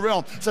another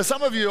realm. So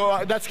some of you,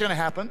 that's going to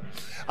happen.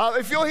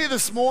 If you're here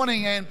this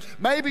morning and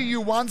maybe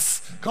you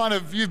once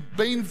you've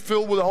been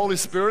filled with the Holy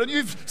Spirit and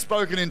you've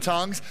spoken in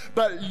tongues,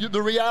 but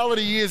the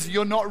reality is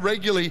you're not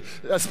regularly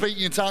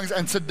speaking in tongues,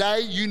 and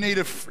today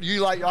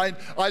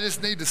I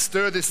just need to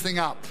stir this thing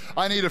up.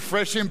 I need a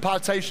fresh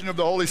impartation of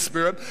the Holy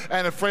Spirit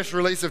and a fresh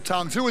release of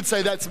tongues. Who would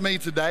say that's me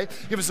today?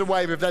 Give us a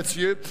wave if that's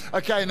you.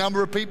 Okay, a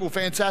number of people,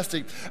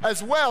 fantastic.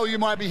 As well, you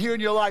might be here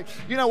and you're like,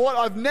 you know what,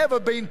 I've never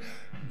been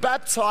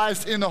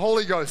baptized in the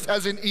Holy Ghost,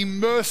 as in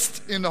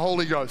immersed in the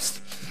Holy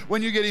Ghost.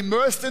 When you get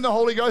immersed in the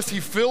Holy Ghost, he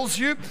fills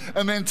you,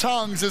 and then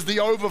tongues is the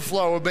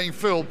overflow of being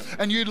filled.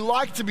 And you'd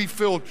like to be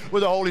filled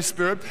with the Holy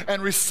Spirit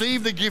and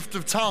receive the gift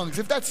of tongues.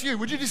 If that's you,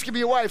 would you just give me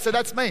a wave? Say,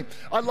 that's me.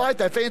 I like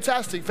that.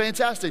 Fantastic,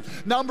 fantastic.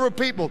 Number of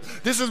people.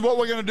 This is what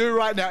we're going to do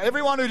right now.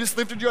 Everyone who just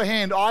lifted your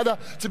hand, either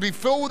to be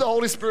filled with the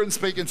Holy Spirit and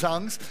speak in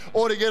tongues,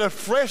 or to get a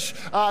fresh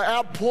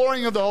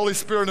outpouring of the Holy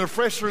Spirit and a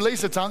fresh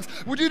release of tongues,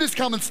 would you just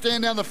come and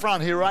stand down the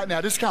front here right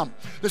now? Just come.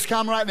 Just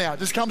come right now.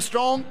 Just come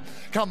strong.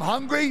 Come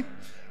hungry.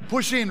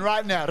 Push in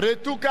right now.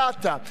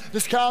 Retukata.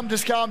 Just come,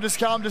 just come, just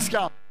come, just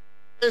come.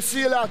 Yes,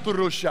 yes,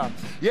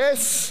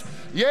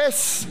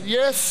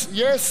 yes,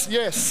 yes,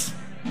 yes.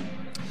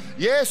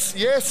 Yes,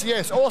 yes,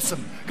 yes.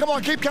 Awesome. Come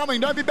on, keep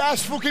coming. Don't be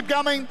bashful. Keep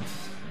coming.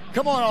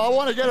 Come on, I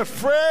want to get a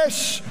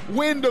fresh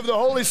wind of the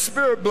Holy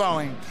Spirit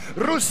blowing.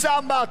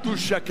 Rusamba tu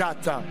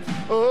shakata.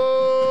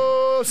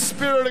 Oh,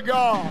 Spirit of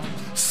God.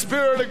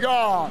 Spirit of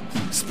God.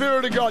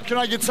 Spirit of God. Can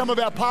I get some of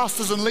our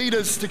pastors and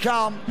leaders to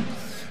come?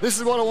 This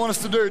is what I want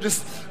us to do.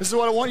 This is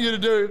what I want you to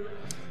do.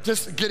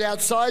 Just get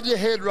outside your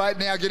head right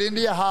now. Get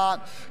into your heart.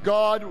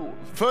 God,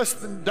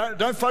 first,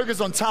 don't focus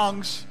on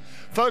tongues.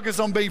 Focus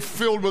on being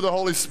filled with the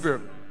Holy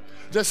Spirit.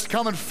 Just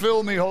come and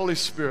fill me, Holy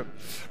Spirit.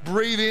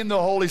 Breathe in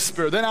the Holy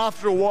Spirit. Then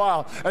after a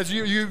while, as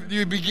you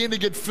begin to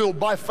get filled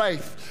by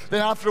faith,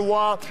 then after a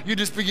while, you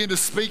just begin to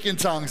speak in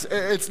tongues.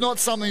 It's not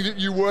something that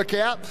you work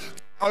out.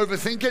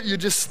 Overthink it, you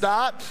just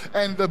start,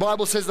 and the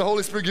Bible says the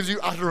Holy Spirit gives you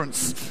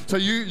utterance. So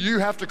you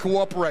have to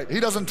cooperate. He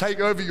doesn't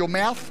take over your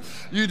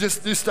mouth. You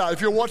start.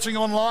 If you're watching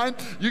online,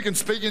 you can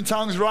speak in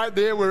tongues right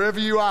there, wherever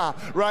you are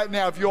right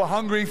now. If you're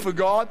hungry for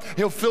God,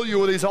 he'll fill you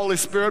with his Holy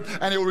Spirit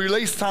and he'll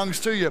release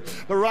tongues to you.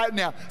 But right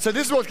now, so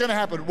this is what's going to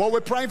happen. While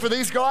we're praying for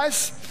these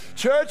guys,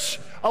 church,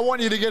 I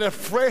want you to get a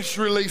fresh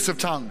release of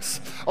tongues.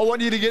 I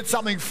want you to get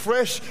something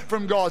fresh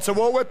from God. So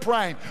while we're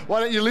praying, why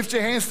don't you lift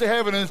your hands to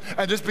heaven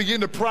and just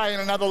begin to pray in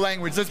another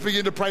language. Let's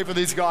begin to pray for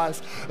these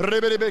guys. Come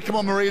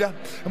on, Marita.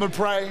 I'm going to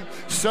pray.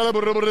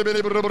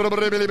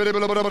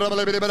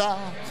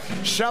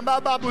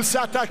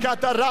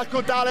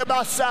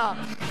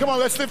 Come on,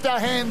 let's lift our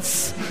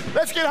hands.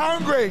 Let's get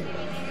hungry.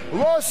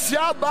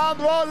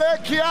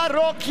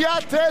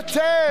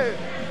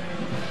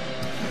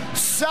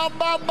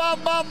 Sambam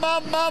bam bam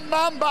bam bam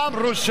bam bam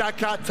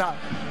rushakata.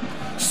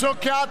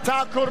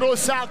 Sokata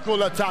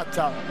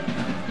korosakulatata.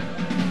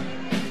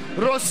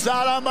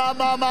 Rosala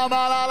mama mama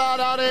la la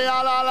la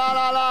la la la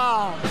la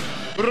la.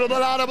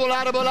 Rubalada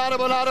bulada bulada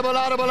bulada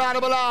bulada bulada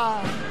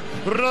bulada.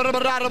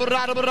 Rubalada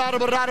bulada bulada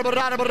bulada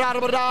bulada bulada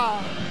bulada.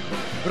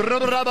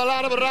 Rubalada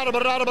bulada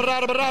bulada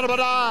bulada bulada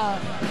bulada.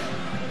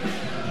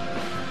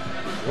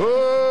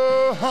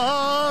 Oh,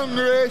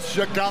 hungry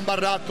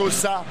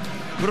shakambaratusa.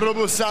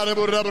 Rubusada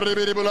bulada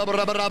bulada bulada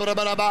bulada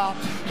bulada.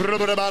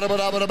 Rubalada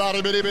bulada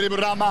bulada bulada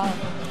bulada.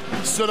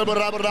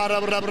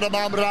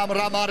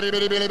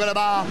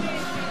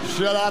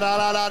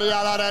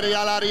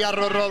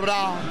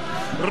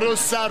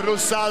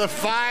 Rusa, the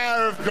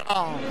fire of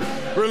God.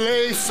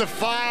 Release the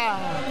fire.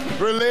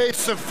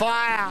 Release the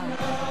fire.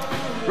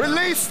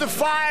 Release the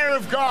fire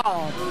of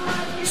God.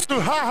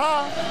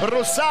 Suhaha,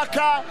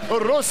 Rosaka,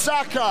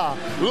 Rosaka,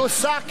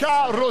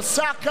 Rosaka,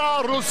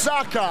 Rosaka,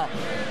 Rosaka.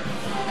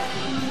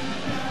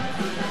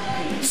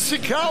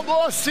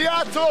 Sikamo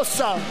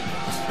Siatosa.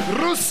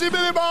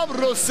 Rusibilibam,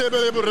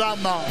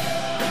 Rusibiliburama.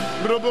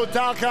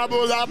 Robotaka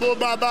Bulabu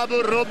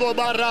Bababu Robo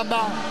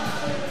Barama.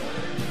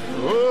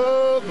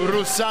 Oh,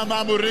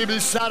 Rusama Muribi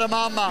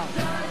Saramama.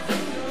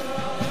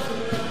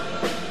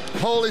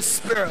 Holy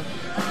Spirit.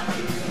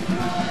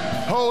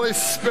 Holy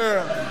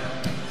Spirit.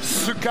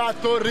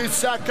 Sukato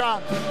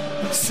Risaka.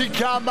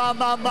 Sikama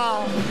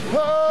Mama.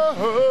 Oh,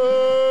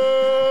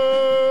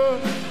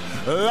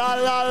 la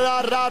la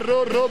la ra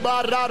ro ro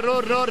ba ra ro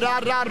ro ra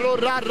ra ro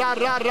ra ra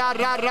ra ra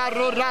ra ra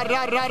ro ra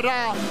ra ra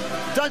ra.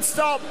 Don't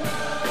stop.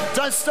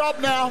 Don't stop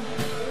now.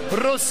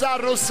 Rosa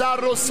rosa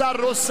rosa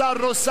rosa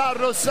rosa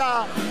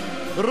rosa.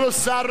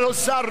 Rosa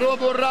rosa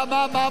robo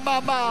rama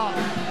mama mama.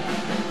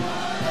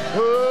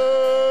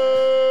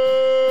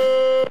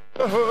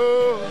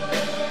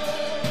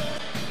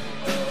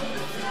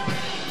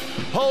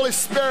 Holy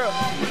Spirit.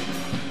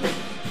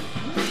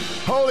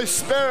 Holy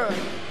Spirit.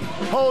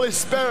 Holy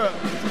Spirit.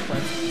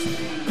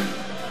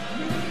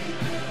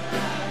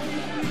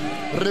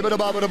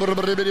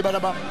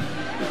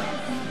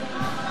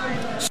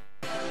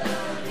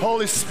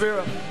 Holy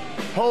Spirit.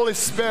 Holy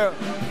Spirit.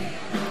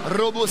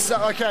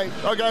 Okay,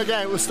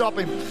 we're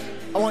stopping.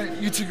 I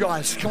want you two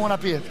guys, come on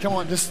up here. Come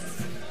on, just,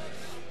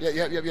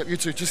 you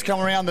two, just come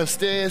around the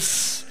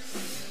stairs.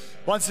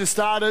 Once you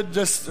started,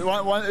 just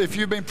if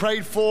you've been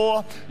prayed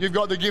for, you've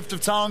got the gift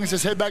of tongues,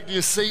 just head back to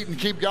your seat and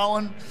keep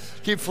going,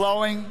 keep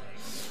flowing.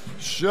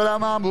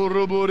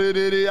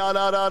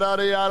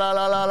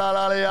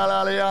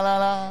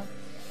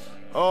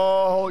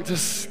 Oh,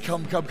 just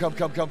come.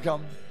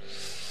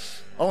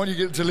 I want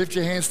you to lift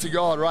your hands to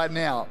God right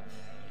now.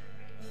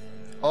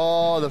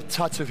 Oh, the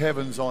touch of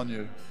heaven's on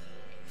you.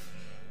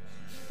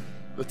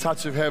 The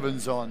touch of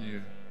heaven's on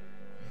you.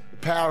 The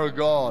power of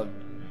God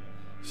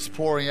is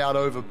pouring out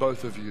over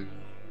both of you.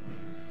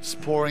 It's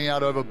pouring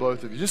out over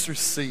both of you. Just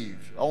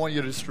receive. I want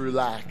you to just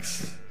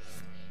relax.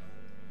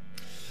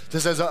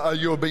 Just as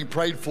you were being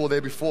prayed for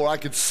there before, I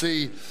could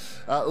see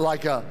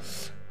like a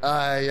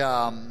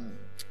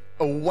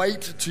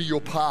weight to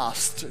your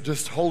past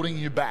just holding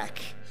you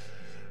back.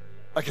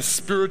 Like a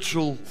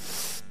spiritual,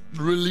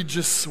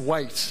 religious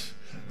weight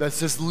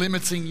that's just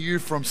limiting you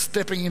from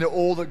stepping into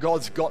all that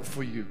God's got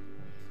for you.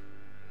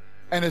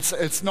 And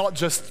it's not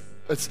just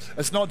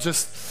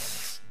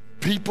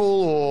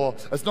people, or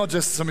it's not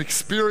just some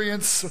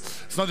experience,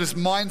 it's not just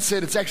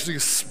mindset, it's actually a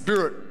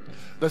spirit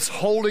that's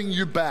holding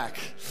you back,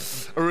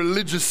 a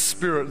religious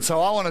spirit. And so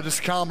I want to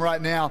just come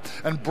right now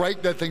and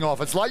break that thing off.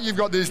 It's like you've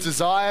got these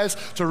desires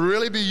to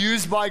really be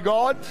used by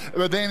God,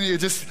 but then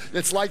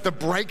it's like the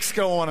brakes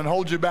go on and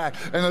hold you back.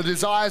 And the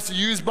desires to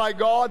use by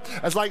God,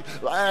 it's like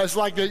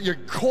you're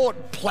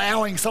caught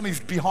plowing, something's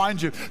behind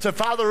you. So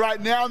Father,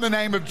 right now in the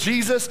name of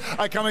Jesus,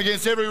 I come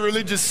against every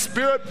religious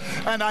spirit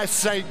and I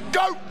say,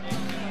 go!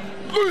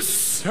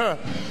 Loose her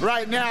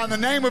right now in the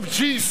name of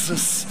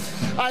Jesus.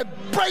 I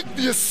break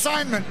the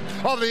assignment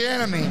of the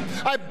enemy.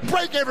 I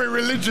break every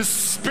religious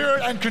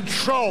spirit and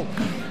control.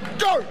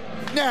 Go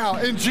now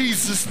in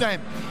Jesus'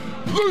 name.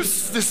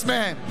 Loose this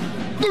man.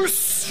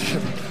 Loose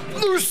him.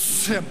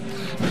 Loose him.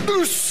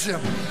 Loose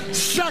him.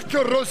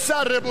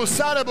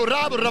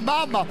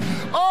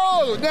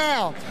 Oh,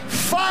 now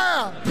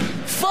fire.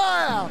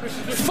 Fire,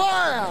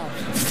 fire,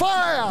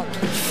 fire,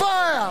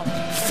 fire,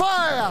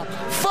 fire,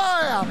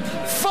 fire,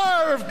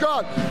 fire of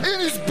God in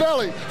his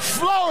belly,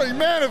 flowing,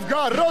 man of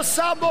God.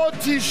 Rosamo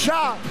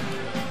Tisha.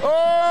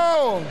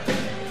 Oh,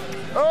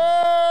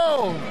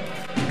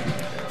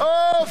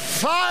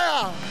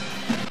 fire.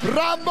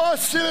 Rambo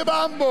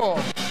Silibambo,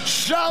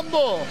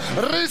 Shambo,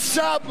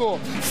 Risabo,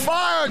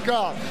 fire,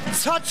 God.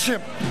 Touch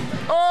him.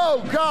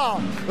 Oh,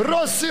 God.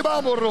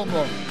 Rosibambo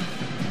Rumbo.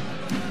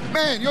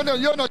 Man, you're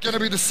not going to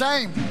be the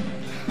same.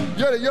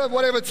 You're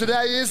whatever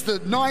today is, the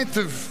 9th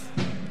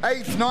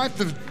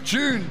of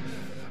June.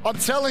 I'm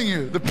telling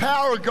you, the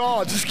power of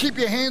God. Just keep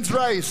your hands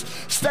raised.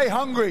 Stay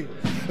hungry.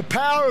 The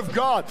power of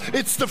God.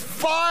 It's the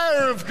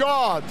fire of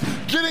God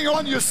getting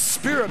on your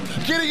spirit,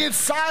 getting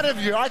inside of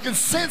you. I can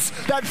sense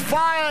that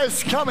fire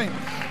is coming.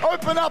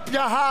 Open up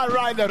your heart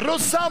right now.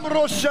 Rosam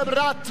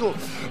Roshabrato.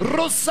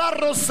 Rosa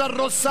Rosa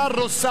Rosa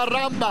Rosa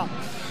Ramba.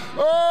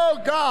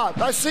 Oh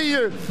God, I see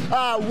you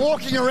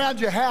walking around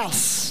your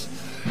house,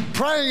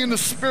 praying in the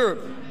Spirit.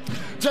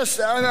 Just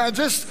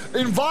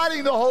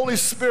inviting the Holy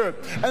Spirit.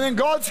 And then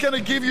God's going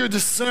to give you a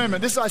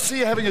discernment. I see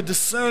you having a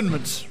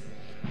discernment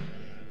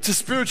to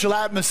spiritual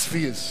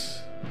atmospheres.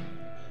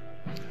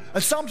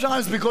 And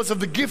sometimes because of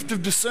the gift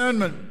of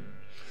discernment,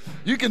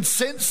 you can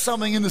sense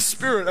something in the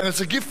Spirit, and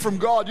it's a gift from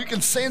God. You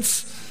can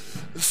sense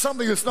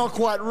something that's not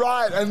quite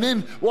right, and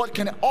then what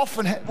can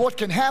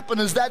happen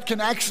is that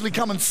can actually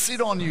come and sit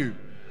on you.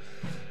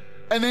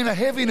 And then a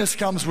heaviness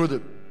comes with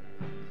it.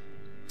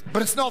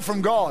 But it's not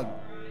from God.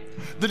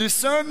 The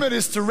discernment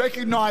is to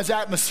recognize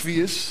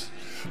atmospheres,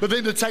 but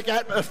then to take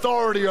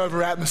authority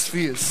over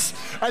atmospheres.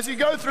 As you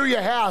go through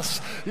your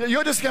house,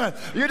 you're just gonna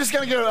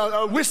get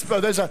a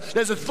whisper. There's a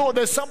thought.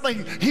 There's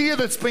something here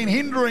that's been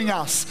hindering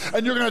us,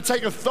 and you're going to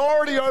take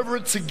authority over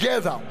it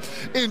together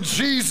in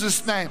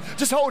Jesus' name.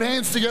 Just hold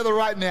hands together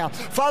right now.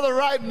 Father,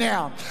 right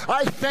now,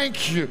 I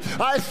thank you.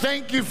 I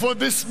thank you for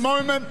this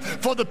moment,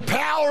 for the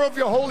power of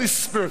your Holy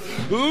Spirit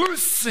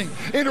loosing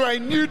into a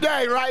new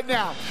day right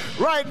now.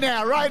 Right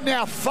now, right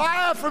now.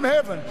 Fire from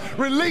heaven,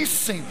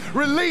 releasing.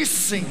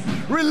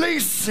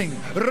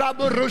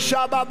 Rabu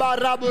Rusha Baba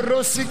Rabu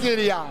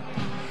Rosikiria.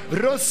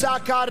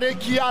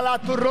 Rosakarekia la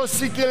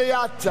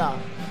Turosikiliata.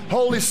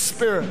 Holy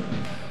Spirit.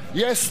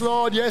 Yes,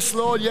 Lord, yes,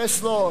 Lord,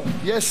 yes, Lord.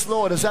 Yes,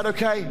 Lord. Is that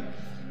okay?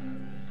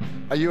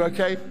 Are you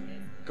okay?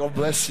 God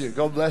bless you.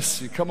 God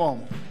bless you. Come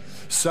on.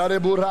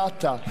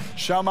 Sareburata.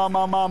 Shama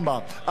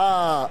Mamamba.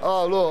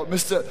 Oh Lord,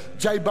 Mr.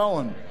 J.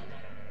 Bowen.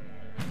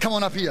 Come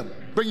on up here.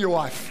 Bring your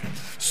wife.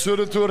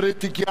 Holy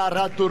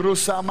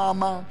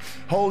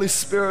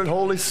Spirit,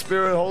 Holy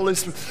Spirit, Holy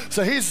Spirit.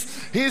 So here's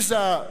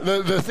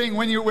the thing.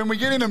 When we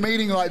get in a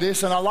meeting like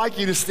this, and I like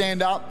you to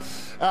stand up.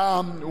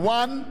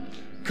 One,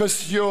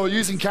 because you're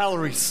using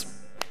calories.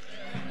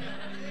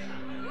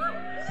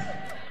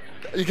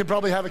 You could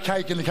probably have a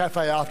cake in the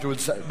cafe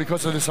afterwards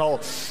because of this whole.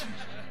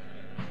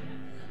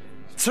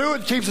 Two,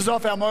 it keeps us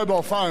off our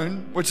mobile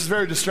phone, which is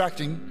very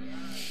distracting.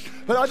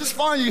 But I just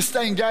find you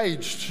stay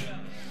engaged,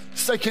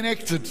 stay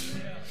connected.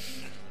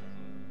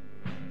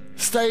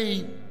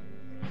 Stay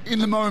in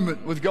the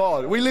moment with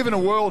God. We live in a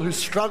world who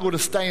struggle to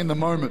stay in the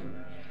moment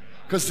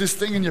because this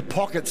thing in your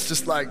pocket's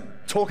just like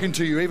talking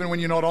to you even when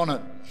you're not on it.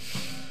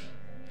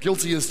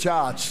 Guilty as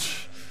charged.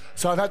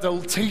 So I've had to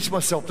teach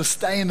myself to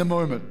stay in the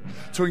moment,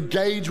 to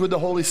engage with the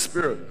Holy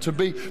Spirit, to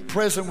be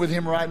present with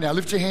Him right now.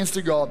 Lift your hands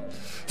to God.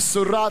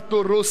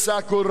 Surato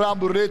rosa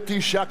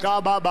korambureti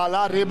shakaba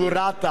balare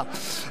burata.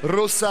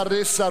 Rosa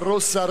resa,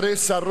 rosa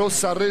resa,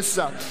 rosa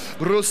resa.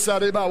 Rosa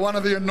reba. One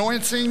of the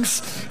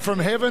anointings from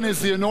heaven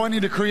is the anointing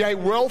to create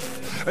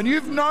wealth. And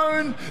you've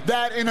known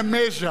that in a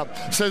measure,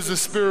 says the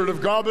Spirit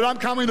of God. But I'm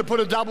coming to put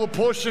a double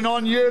portion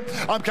on you.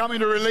 I'm coming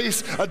to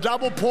release a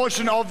double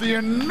portion of the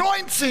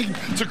anointing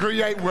to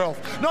create wealth.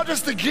 Not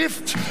just the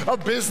gift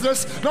of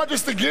business, not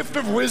just the gift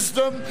of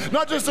wisdom,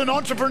 not just an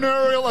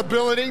entrepreneurial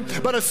ability,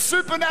 but a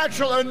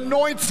supernatural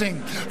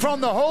anointing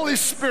from the Holy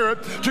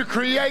Spirit to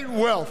create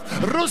wealth.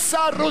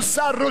 Rusa,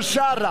 rusa,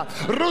 rushara.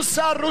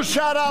 Rusa,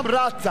 rushara,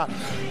 rata.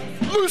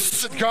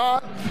 Loose it,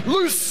 God.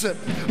 Loose it.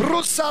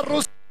 Rusa,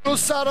 rusa.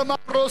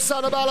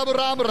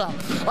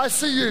 I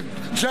see you,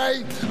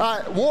 Jay,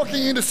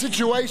 walking into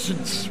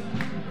situations.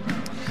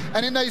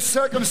 And in these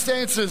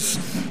circumstances,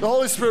 the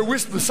Holy Spirit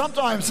whispers.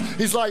 Sometimes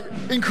He's like,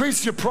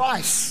 increase your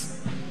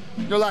price.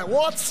 You're like,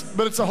 what?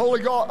 But it's a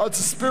Holy God, it's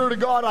a Spirit of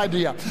God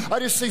idea. I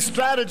just see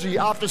strategy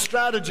after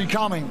strategy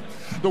coming.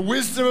 The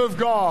wisdom of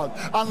God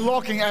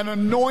unlocking an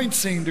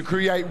anointing to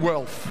create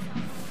wealth.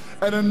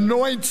 An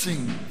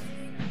anointing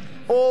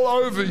all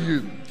over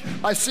you.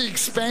 I see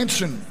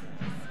expansion.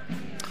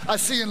 I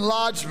see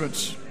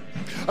enlargement.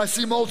 I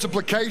see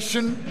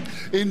multiplication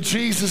in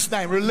Jesus'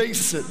 name.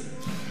 Release it.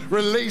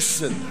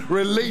 Release it,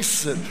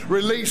 release it,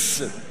 release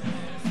it.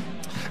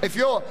 If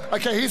you're,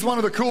 okay, here's one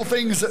of the cool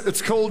things.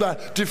 It's called a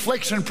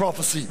deflection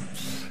prophecy.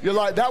 You're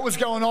like, that was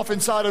going off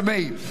inside of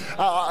me.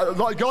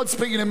 Like God's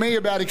speaking to me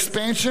about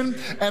expansion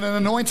and an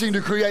anointing to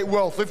create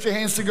wealth. Lift your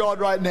hands to God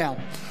right now.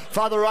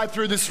 Father, right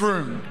through this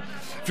room.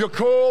 If you're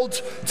called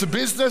to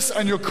business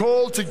and you're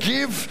called to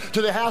give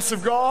to the house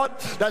of God,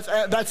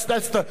 that's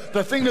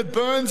the thing that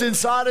burns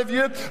inside of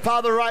you.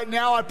 Father, right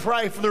now I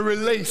pray for the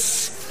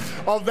release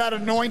of that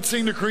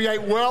anointing to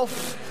create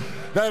wealth,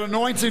 that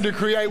anointing to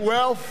create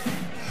wealth,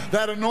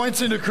 that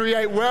anointing to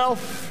create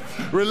wealth.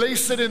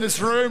 Release it in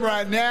this room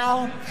right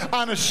now,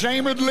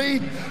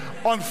 unashamedly,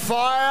 on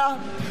fire,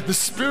 the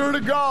Spirit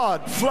of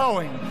God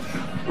flowing,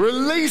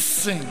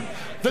 releasing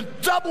the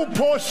double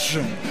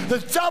portion, the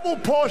double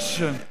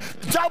portion,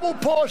 double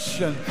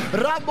portion.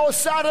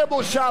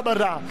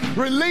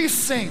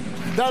 Releasing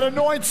that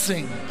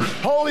anointing.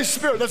 Holy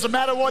Spirit, doesn't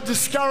matter what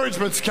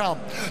discouragements come.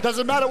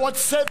 Doesn't matter what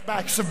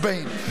setbacks have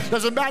been.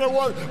 Doesn't matter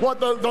what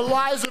the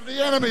lies of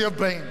the enemy have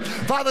been.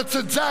 Father,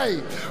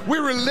 today we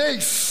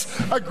release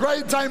a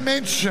great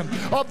dimension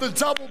of the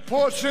double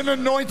portion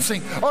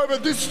anointing over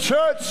this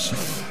church,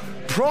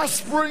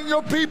 prospering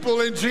your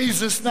people in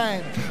Jesus'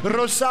 name.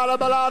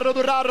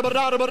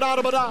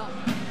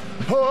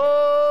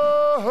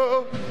 Oh,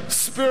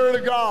 Spirit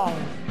of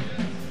God.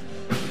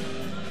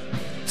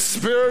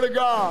 Spirit of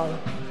God.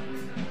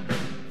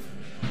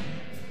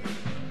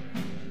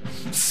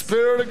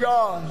 Spirit of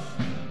God.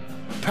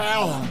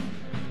 Power.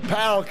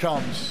 Power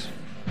comes.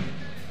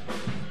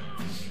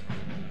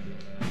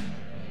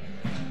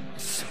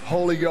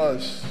 Holy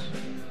Ghost.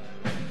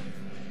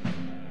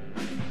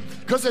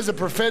 Because there's a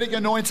prophetic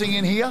anointing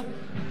in here,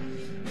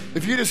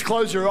 if you just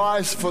close your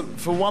eyes for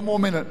one more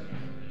minute,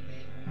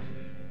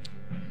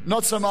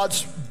 not so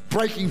much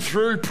breaking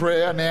through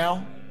prayer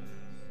now,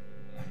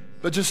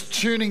 but just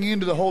tuning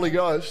into the Holy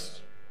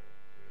Ghost,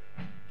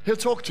 He'll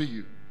talk to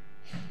you.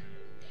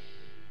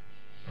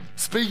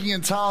 Speaking in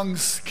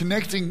tongues,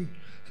 connecting,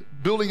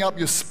 building up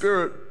your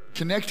spirit,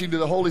 connecting to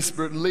the Holy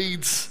Spirit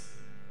leads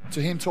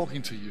to Him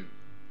talking to you.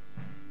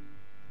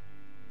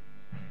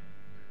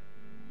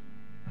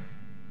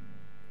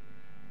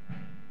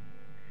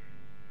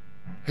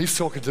 He's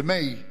talking to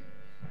me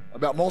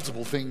about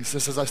multiple things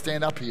just as I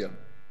stand up here.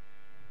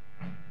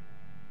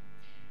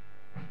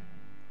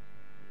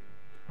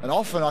 And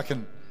often I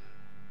can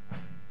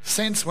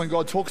sense when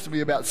God talks to me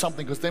about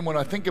something, because then when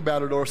I think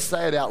about it or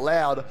say it out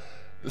loud,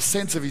 the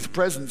sense of His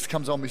presence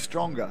comes on me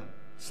stronger.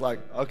 It's like,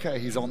 okay,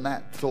 He's on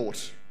that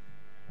thought.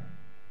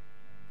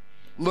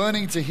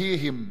 Learning to hear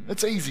Him,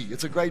 it's easy.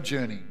 It's a great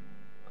journey.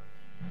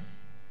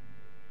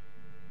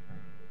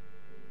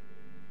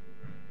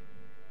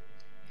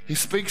 He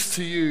speaks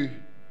to you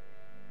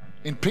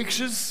in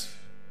pictures.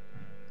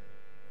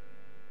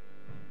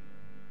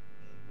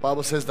 The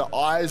Bible says the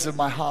eyes of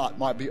my heart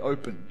might be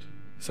opened.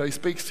 So He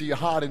speaks to your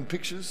heart in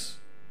pictures.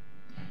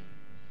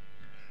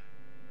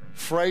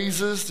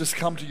 Phrases just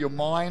come to your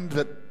mind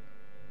that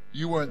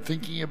you weren't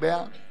thinking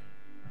about.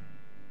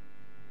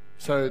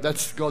 So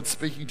that's God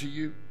speaking to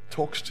you,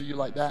 talks to you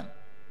like that.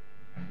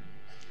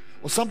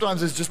 Or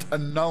sometimes it's just a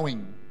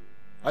knowing.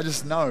 I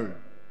just know.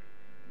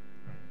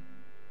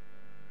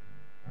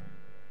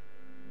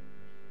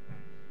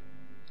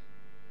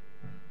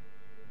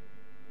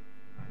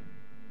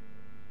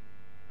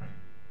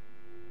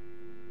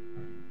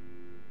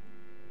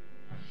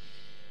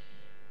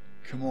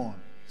 Come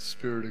on,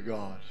 Spirit of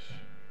God.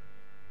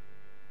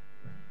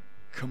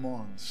 Come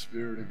on,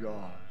 Spirit of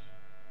God.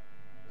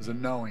 There's a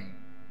knowing.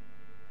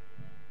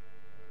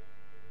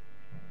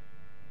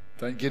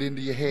 Don't get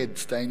into your head.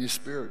 Stay in your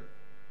spirit.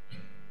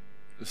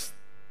 Just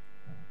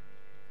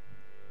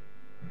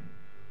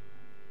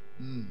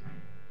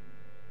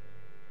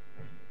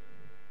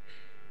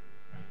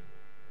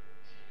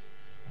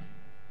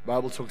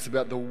Bible talks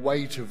about the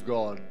weight of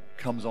God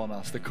comes on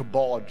us, the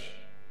kabod.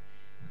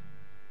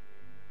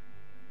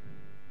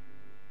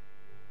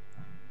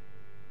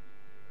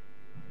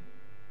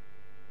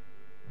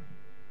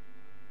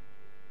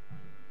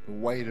 The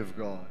weight of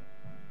God.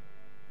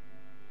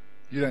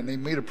 You don't need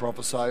me to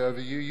prophesy over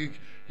you.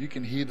 You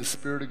can hear the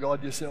Spirit of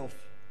God yourself.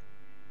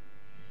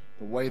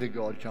 The weight of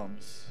God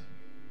comes.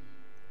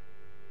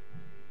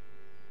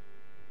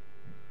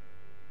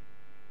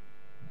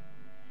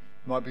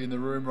 You might be in the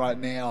room right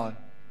now.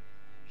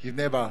 You've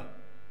never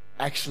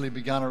actually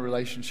begun a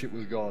relationship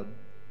with God.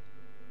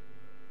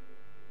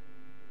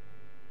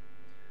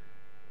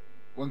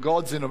 When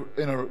God's in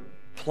a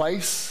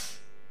place,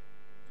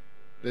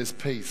 there's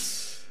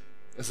peace.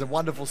 There's a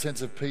wonderful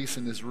sense of peace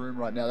in this room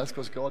right now. That's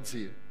because God's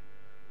here.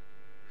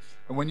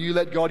 And when you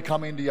let God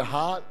come into your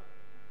heart,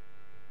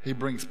 He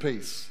brings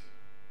peace.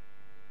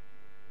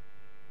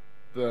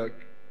 The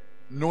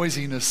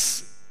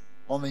noisiness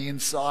on the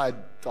inside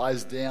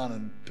dies down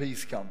and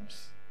peace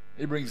comes.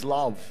 He brings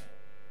love.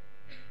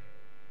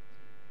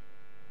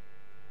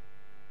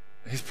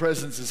 His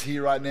presence is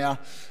here right now.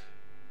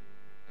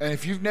 And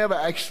if you've never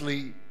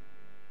actually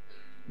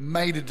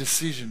made a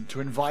decision to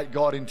invite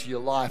God into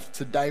your life,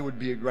 today would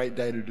be a great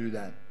day to do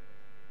that.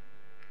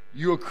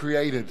 You are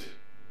created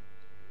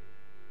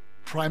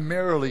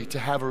primarily to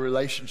have a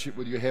relationship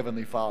with your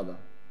Heavenly Father,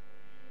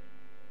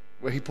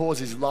 where He pours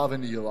His love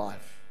into your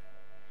life,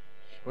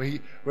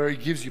 where He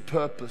gives you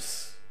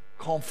purpose,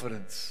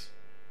 confidence.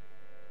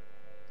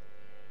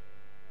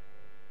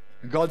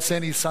 And God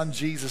sent His Son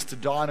Jesus to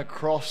die on a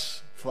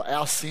cross for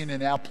our sin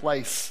in our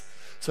place,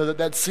 so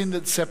that sin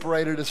that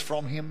separated us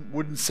from Him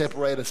wouldn't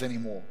separate us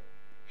anymore.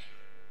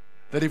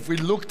 That if we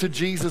look to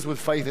Jesus with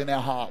faith in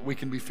our heart, we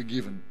can be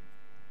forgiven.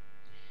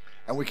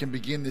 And we can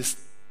begin this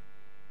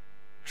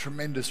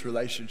tremendous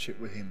relationship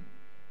with Him.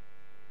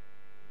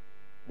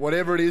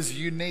 Whatever it is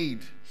you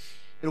need,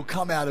 it'll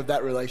come out of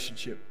that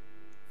relationship.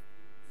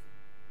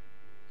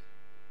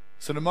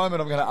 So in a moment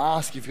I'm going to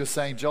ask you, if you're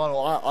saying, John,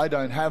 well, I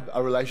don't have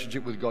a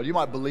relationship with God. You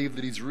might believe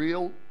that He's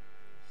real.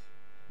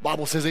 The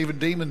Bible says even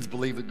demons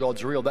believe that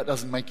God's real. That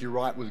doesn't make you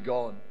right with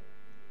God.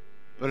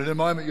 But in a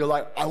moment you're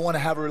like, I want to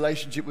have a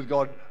relationship with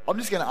God. I'm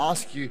just going to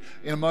ask you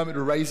in a moment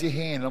to raise your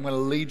hand, and I'm going to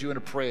lead you in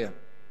a prayer.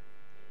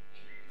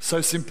 So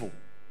simple,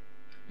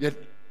 yet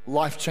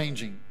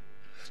life-changing.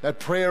 That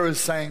prayer is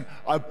saying,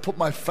 I put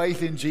my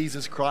faith in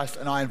Jesus Christ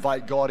and I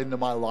invite God into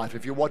my life.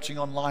 If you're watching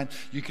online,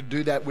 you can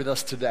do that with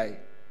us today.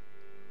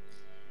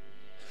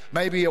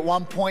 Maybe at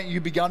one point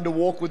you begun to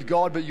walk with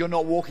God, but you're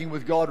not walking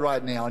with God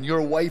right now, and you're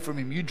away from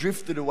Him. You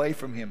drifted away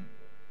from Him.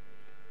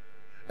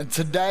 And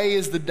today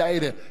is the day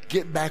to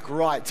get back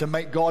right, to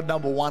make God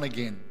number one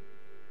again.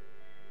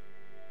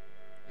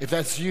 If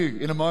that's you,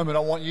 in a moment, I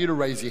want you to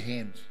raise your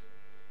hand.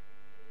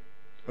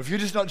 If you're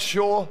just not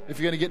sure if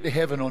you're going to get to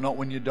heaven or not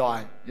when you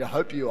die, you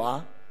hope you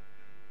are,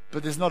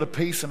 but there's not a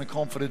peace and a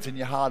confidence in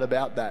your heart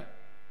about that,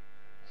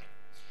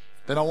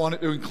 then I want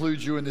to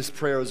include you in this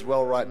prayer as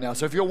well right now.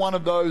 So if you're one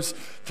of those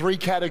three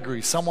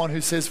categories, someone who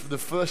says for the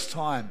first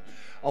time,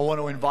 I want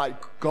to invite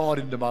God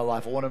into my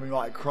life, I want to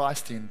invite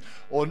Christ in,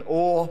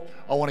 or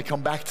I want to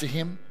come back to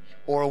Him,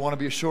 or I want to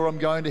be sure I'm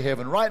going to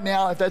heaven. Right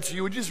now, if that's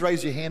you, would you just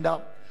raise your hand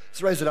up?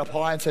 Just raise it up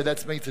high and say,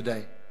 that's me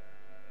today.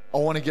 I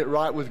want to get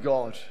right with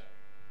God.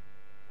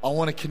 I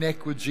want to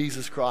connect with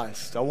Jesus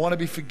Christ. I want to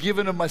be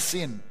forgiven of my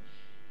sin.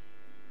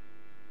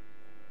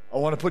 I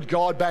want to put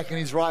God back in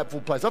His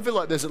rightful place. I feel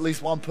like there's at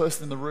least one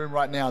person in the room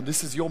right now, and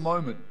this is your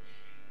moment.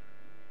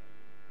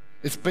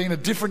 It's been a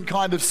different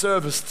kind of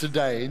service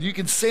today, and you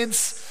can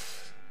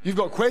sense, you've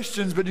got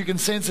questions, but you can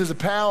sense there's a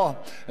power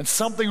and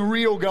something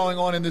real going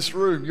on in this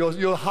room.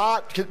 Your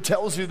heart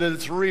tells you that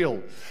it's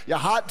real. Your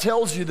heart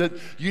tells you that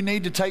you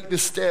need to take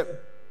this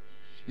step.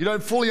 You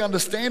don't fully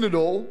understand it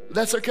all, but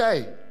that's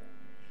okay.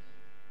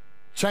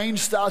 Change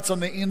starts on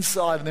the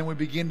inside, and then we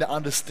begin to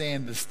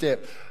understand the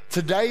step.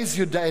 Today's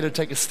your day to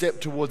take a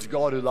step towards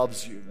God who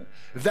loves you.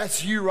 If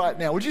that's you right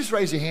now, would you just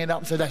raise your hand up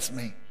and say, that's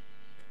me?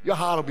 Your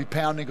heart will be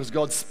pounding because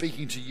God's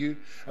speaking to you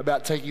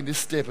about taking this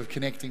step of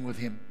connecting with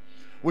Him.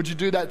 Would you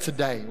do that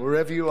today,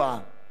 wherever you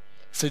are?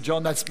 Say,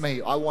 John, that's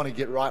me. I want to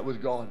get right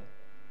with God.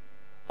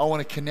 I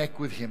want to connect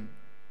with Him.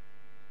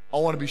 I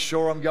want to be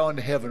sure I'm going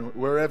to heaven,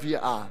 wherever you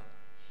are.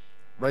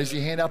 Raise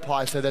your hand up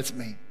high. Say, that's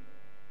me.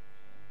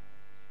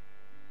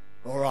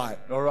 All right.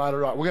 We're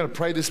going to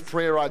pray this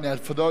prayer right now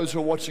for those who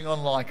are watching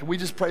online. Can we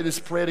just pray this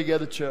prayer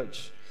together,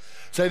 church?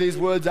 Say these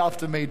words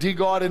after me. Dear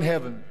God in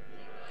heaven,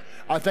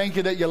 I thank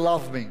you that you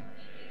love me,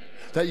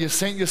 that you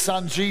sent your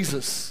Son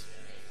Jesus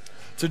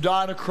to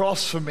die on a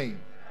cross for me,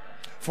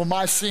 for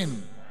my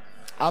sin.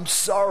 I'm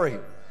sorry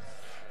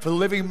for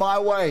living my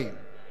way.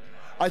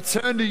 I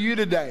turn to you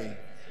today.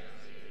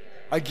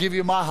 I give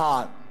you my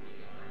heart.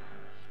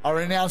 I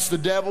renounce the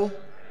devil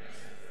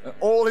and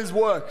all his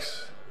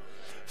works.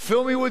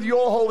 Fill me with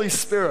your Holy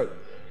Spirit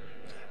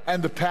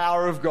and the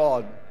power of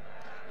God.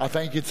 I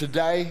thank you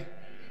today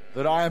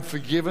that I am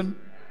forgiven,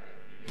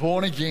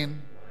 born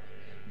again,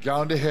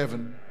 going to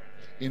heaven.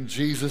 In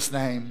Jesus'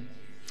 name,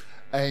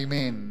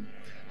 amen.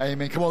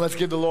 Amen. Come on, let's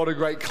give the Lord a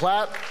great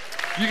clap.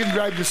 You can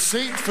grab your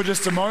seat for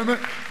just a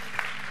moment.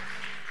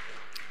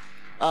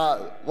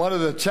 One of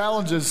the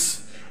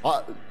challenges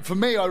for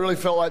me, I really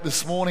felt like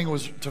this morning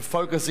was to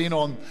focus in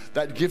on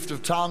that gift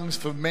of tongues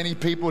for many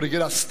people, to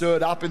get us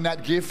stirred up in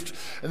that gift,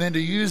 and then to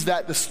use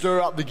that to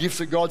stir up the gifts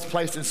that God's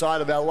placed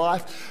inside of our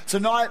life.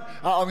 Tonight,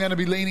 I'm going to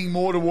be leaning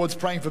more towards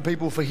praying for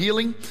people for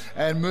healing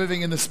and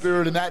moving in the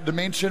Spirit in that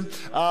dimension.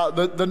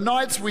 The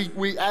nights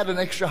we add an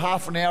extra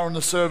half an hour in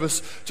the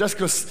service just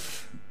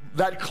because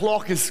that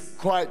clock is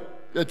quite,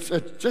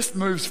 it just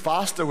moves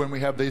faster when we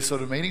have these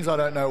sort of meetings. I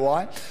don't know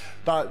why,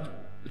 but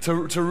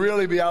to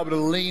really be able to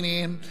lean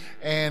in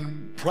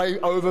and pray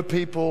over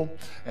people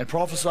and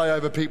prophesy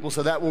over people.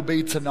 So that will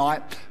be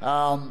tonight,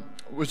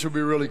 which will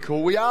be really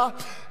cool. We are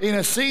in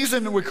a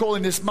season, we're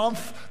calling this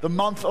month the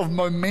month of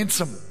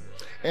momentum.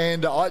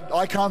 And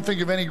I can't think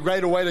of any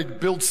greater way to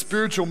build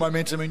spiritual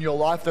momentum in your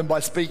life than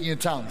by speaking in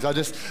tongues. I'm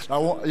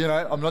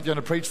not going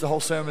to preach the whole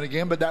sermon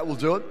again, but that will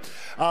do it.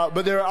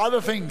 But there are other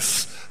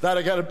things that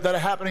are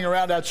happening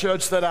around our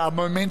church that are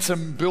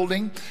momentum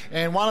building,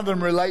 and one of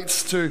them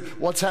relates to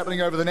what's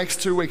happening over the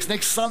next 2 weeks.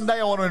 Next Sunday,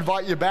 I want to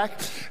invite you back.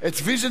 It's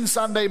Vision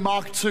Sunday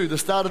Mark II. The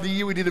start of the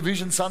year, we did a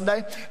Vision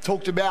Sunday,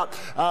 talked about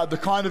the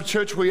kind of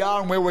church we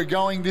are and where we're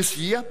going this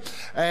year.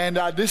 And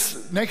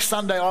this next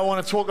Sunday, I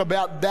want to talk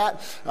about that,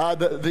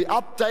 the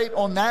update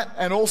on that,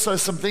 and also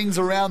some things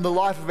around the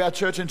life of our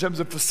church in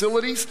terms of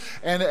facilities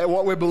and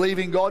what we're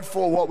believing God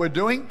for, what we're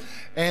doing.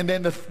 And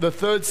then the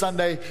third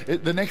Sunday,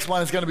 the next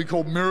one is going to be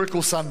called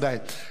Miracle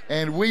Sunday.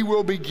 And we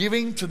will be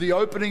giving to the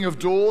opening of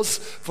doors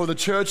for the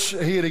church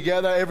here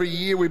together. Every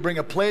year we bring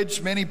a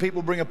pledge. Many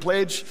people bring a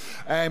pledge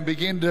and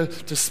begin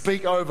to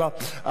speak over,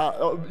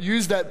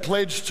 use that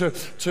pledge to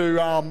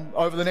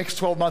over the next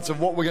 12 months of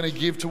what we're going to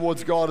give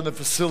towards God and the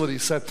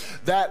facilities. So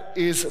that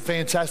is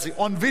fantastic.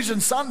 On Vision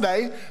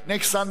Sunday,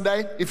 next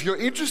Sunday, if you're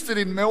interested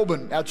in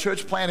Melbourne, our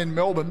church plan in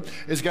Melbourne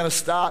is going to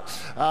start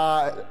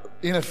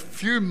in a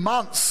few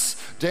months.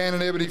 Dan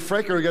and Ebony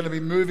Frecker are going to be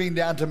moving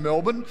down to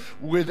Melbourne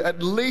with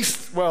at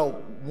least,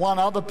 one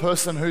other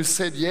person who's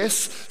said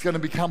yes. It's going to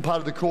become part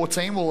of the core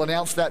team. We'll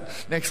announce that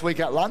next week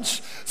at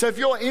lunch. So if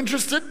you're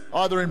interested,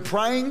 either in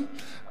praying,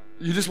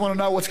 you just want to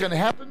know what's going to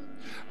happen,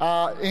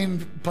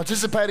 in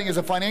participating as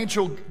a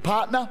financial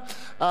partner,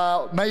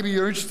 maybe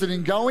you're interested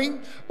in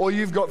going, or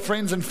you've got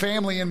friends and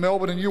family in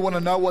Melbourne and you want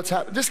to know what's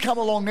happening, just come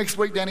along next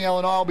week. Danielle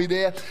and I will be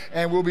there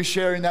and we'll be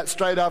sharing that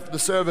straight after the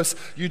service.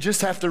 You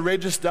just have to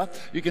register.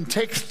 You can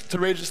text to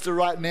register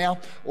right now,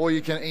 or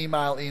you can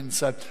email in.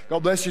 So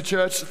God bless you,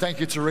 church. Thank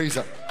you,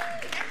 Teresa.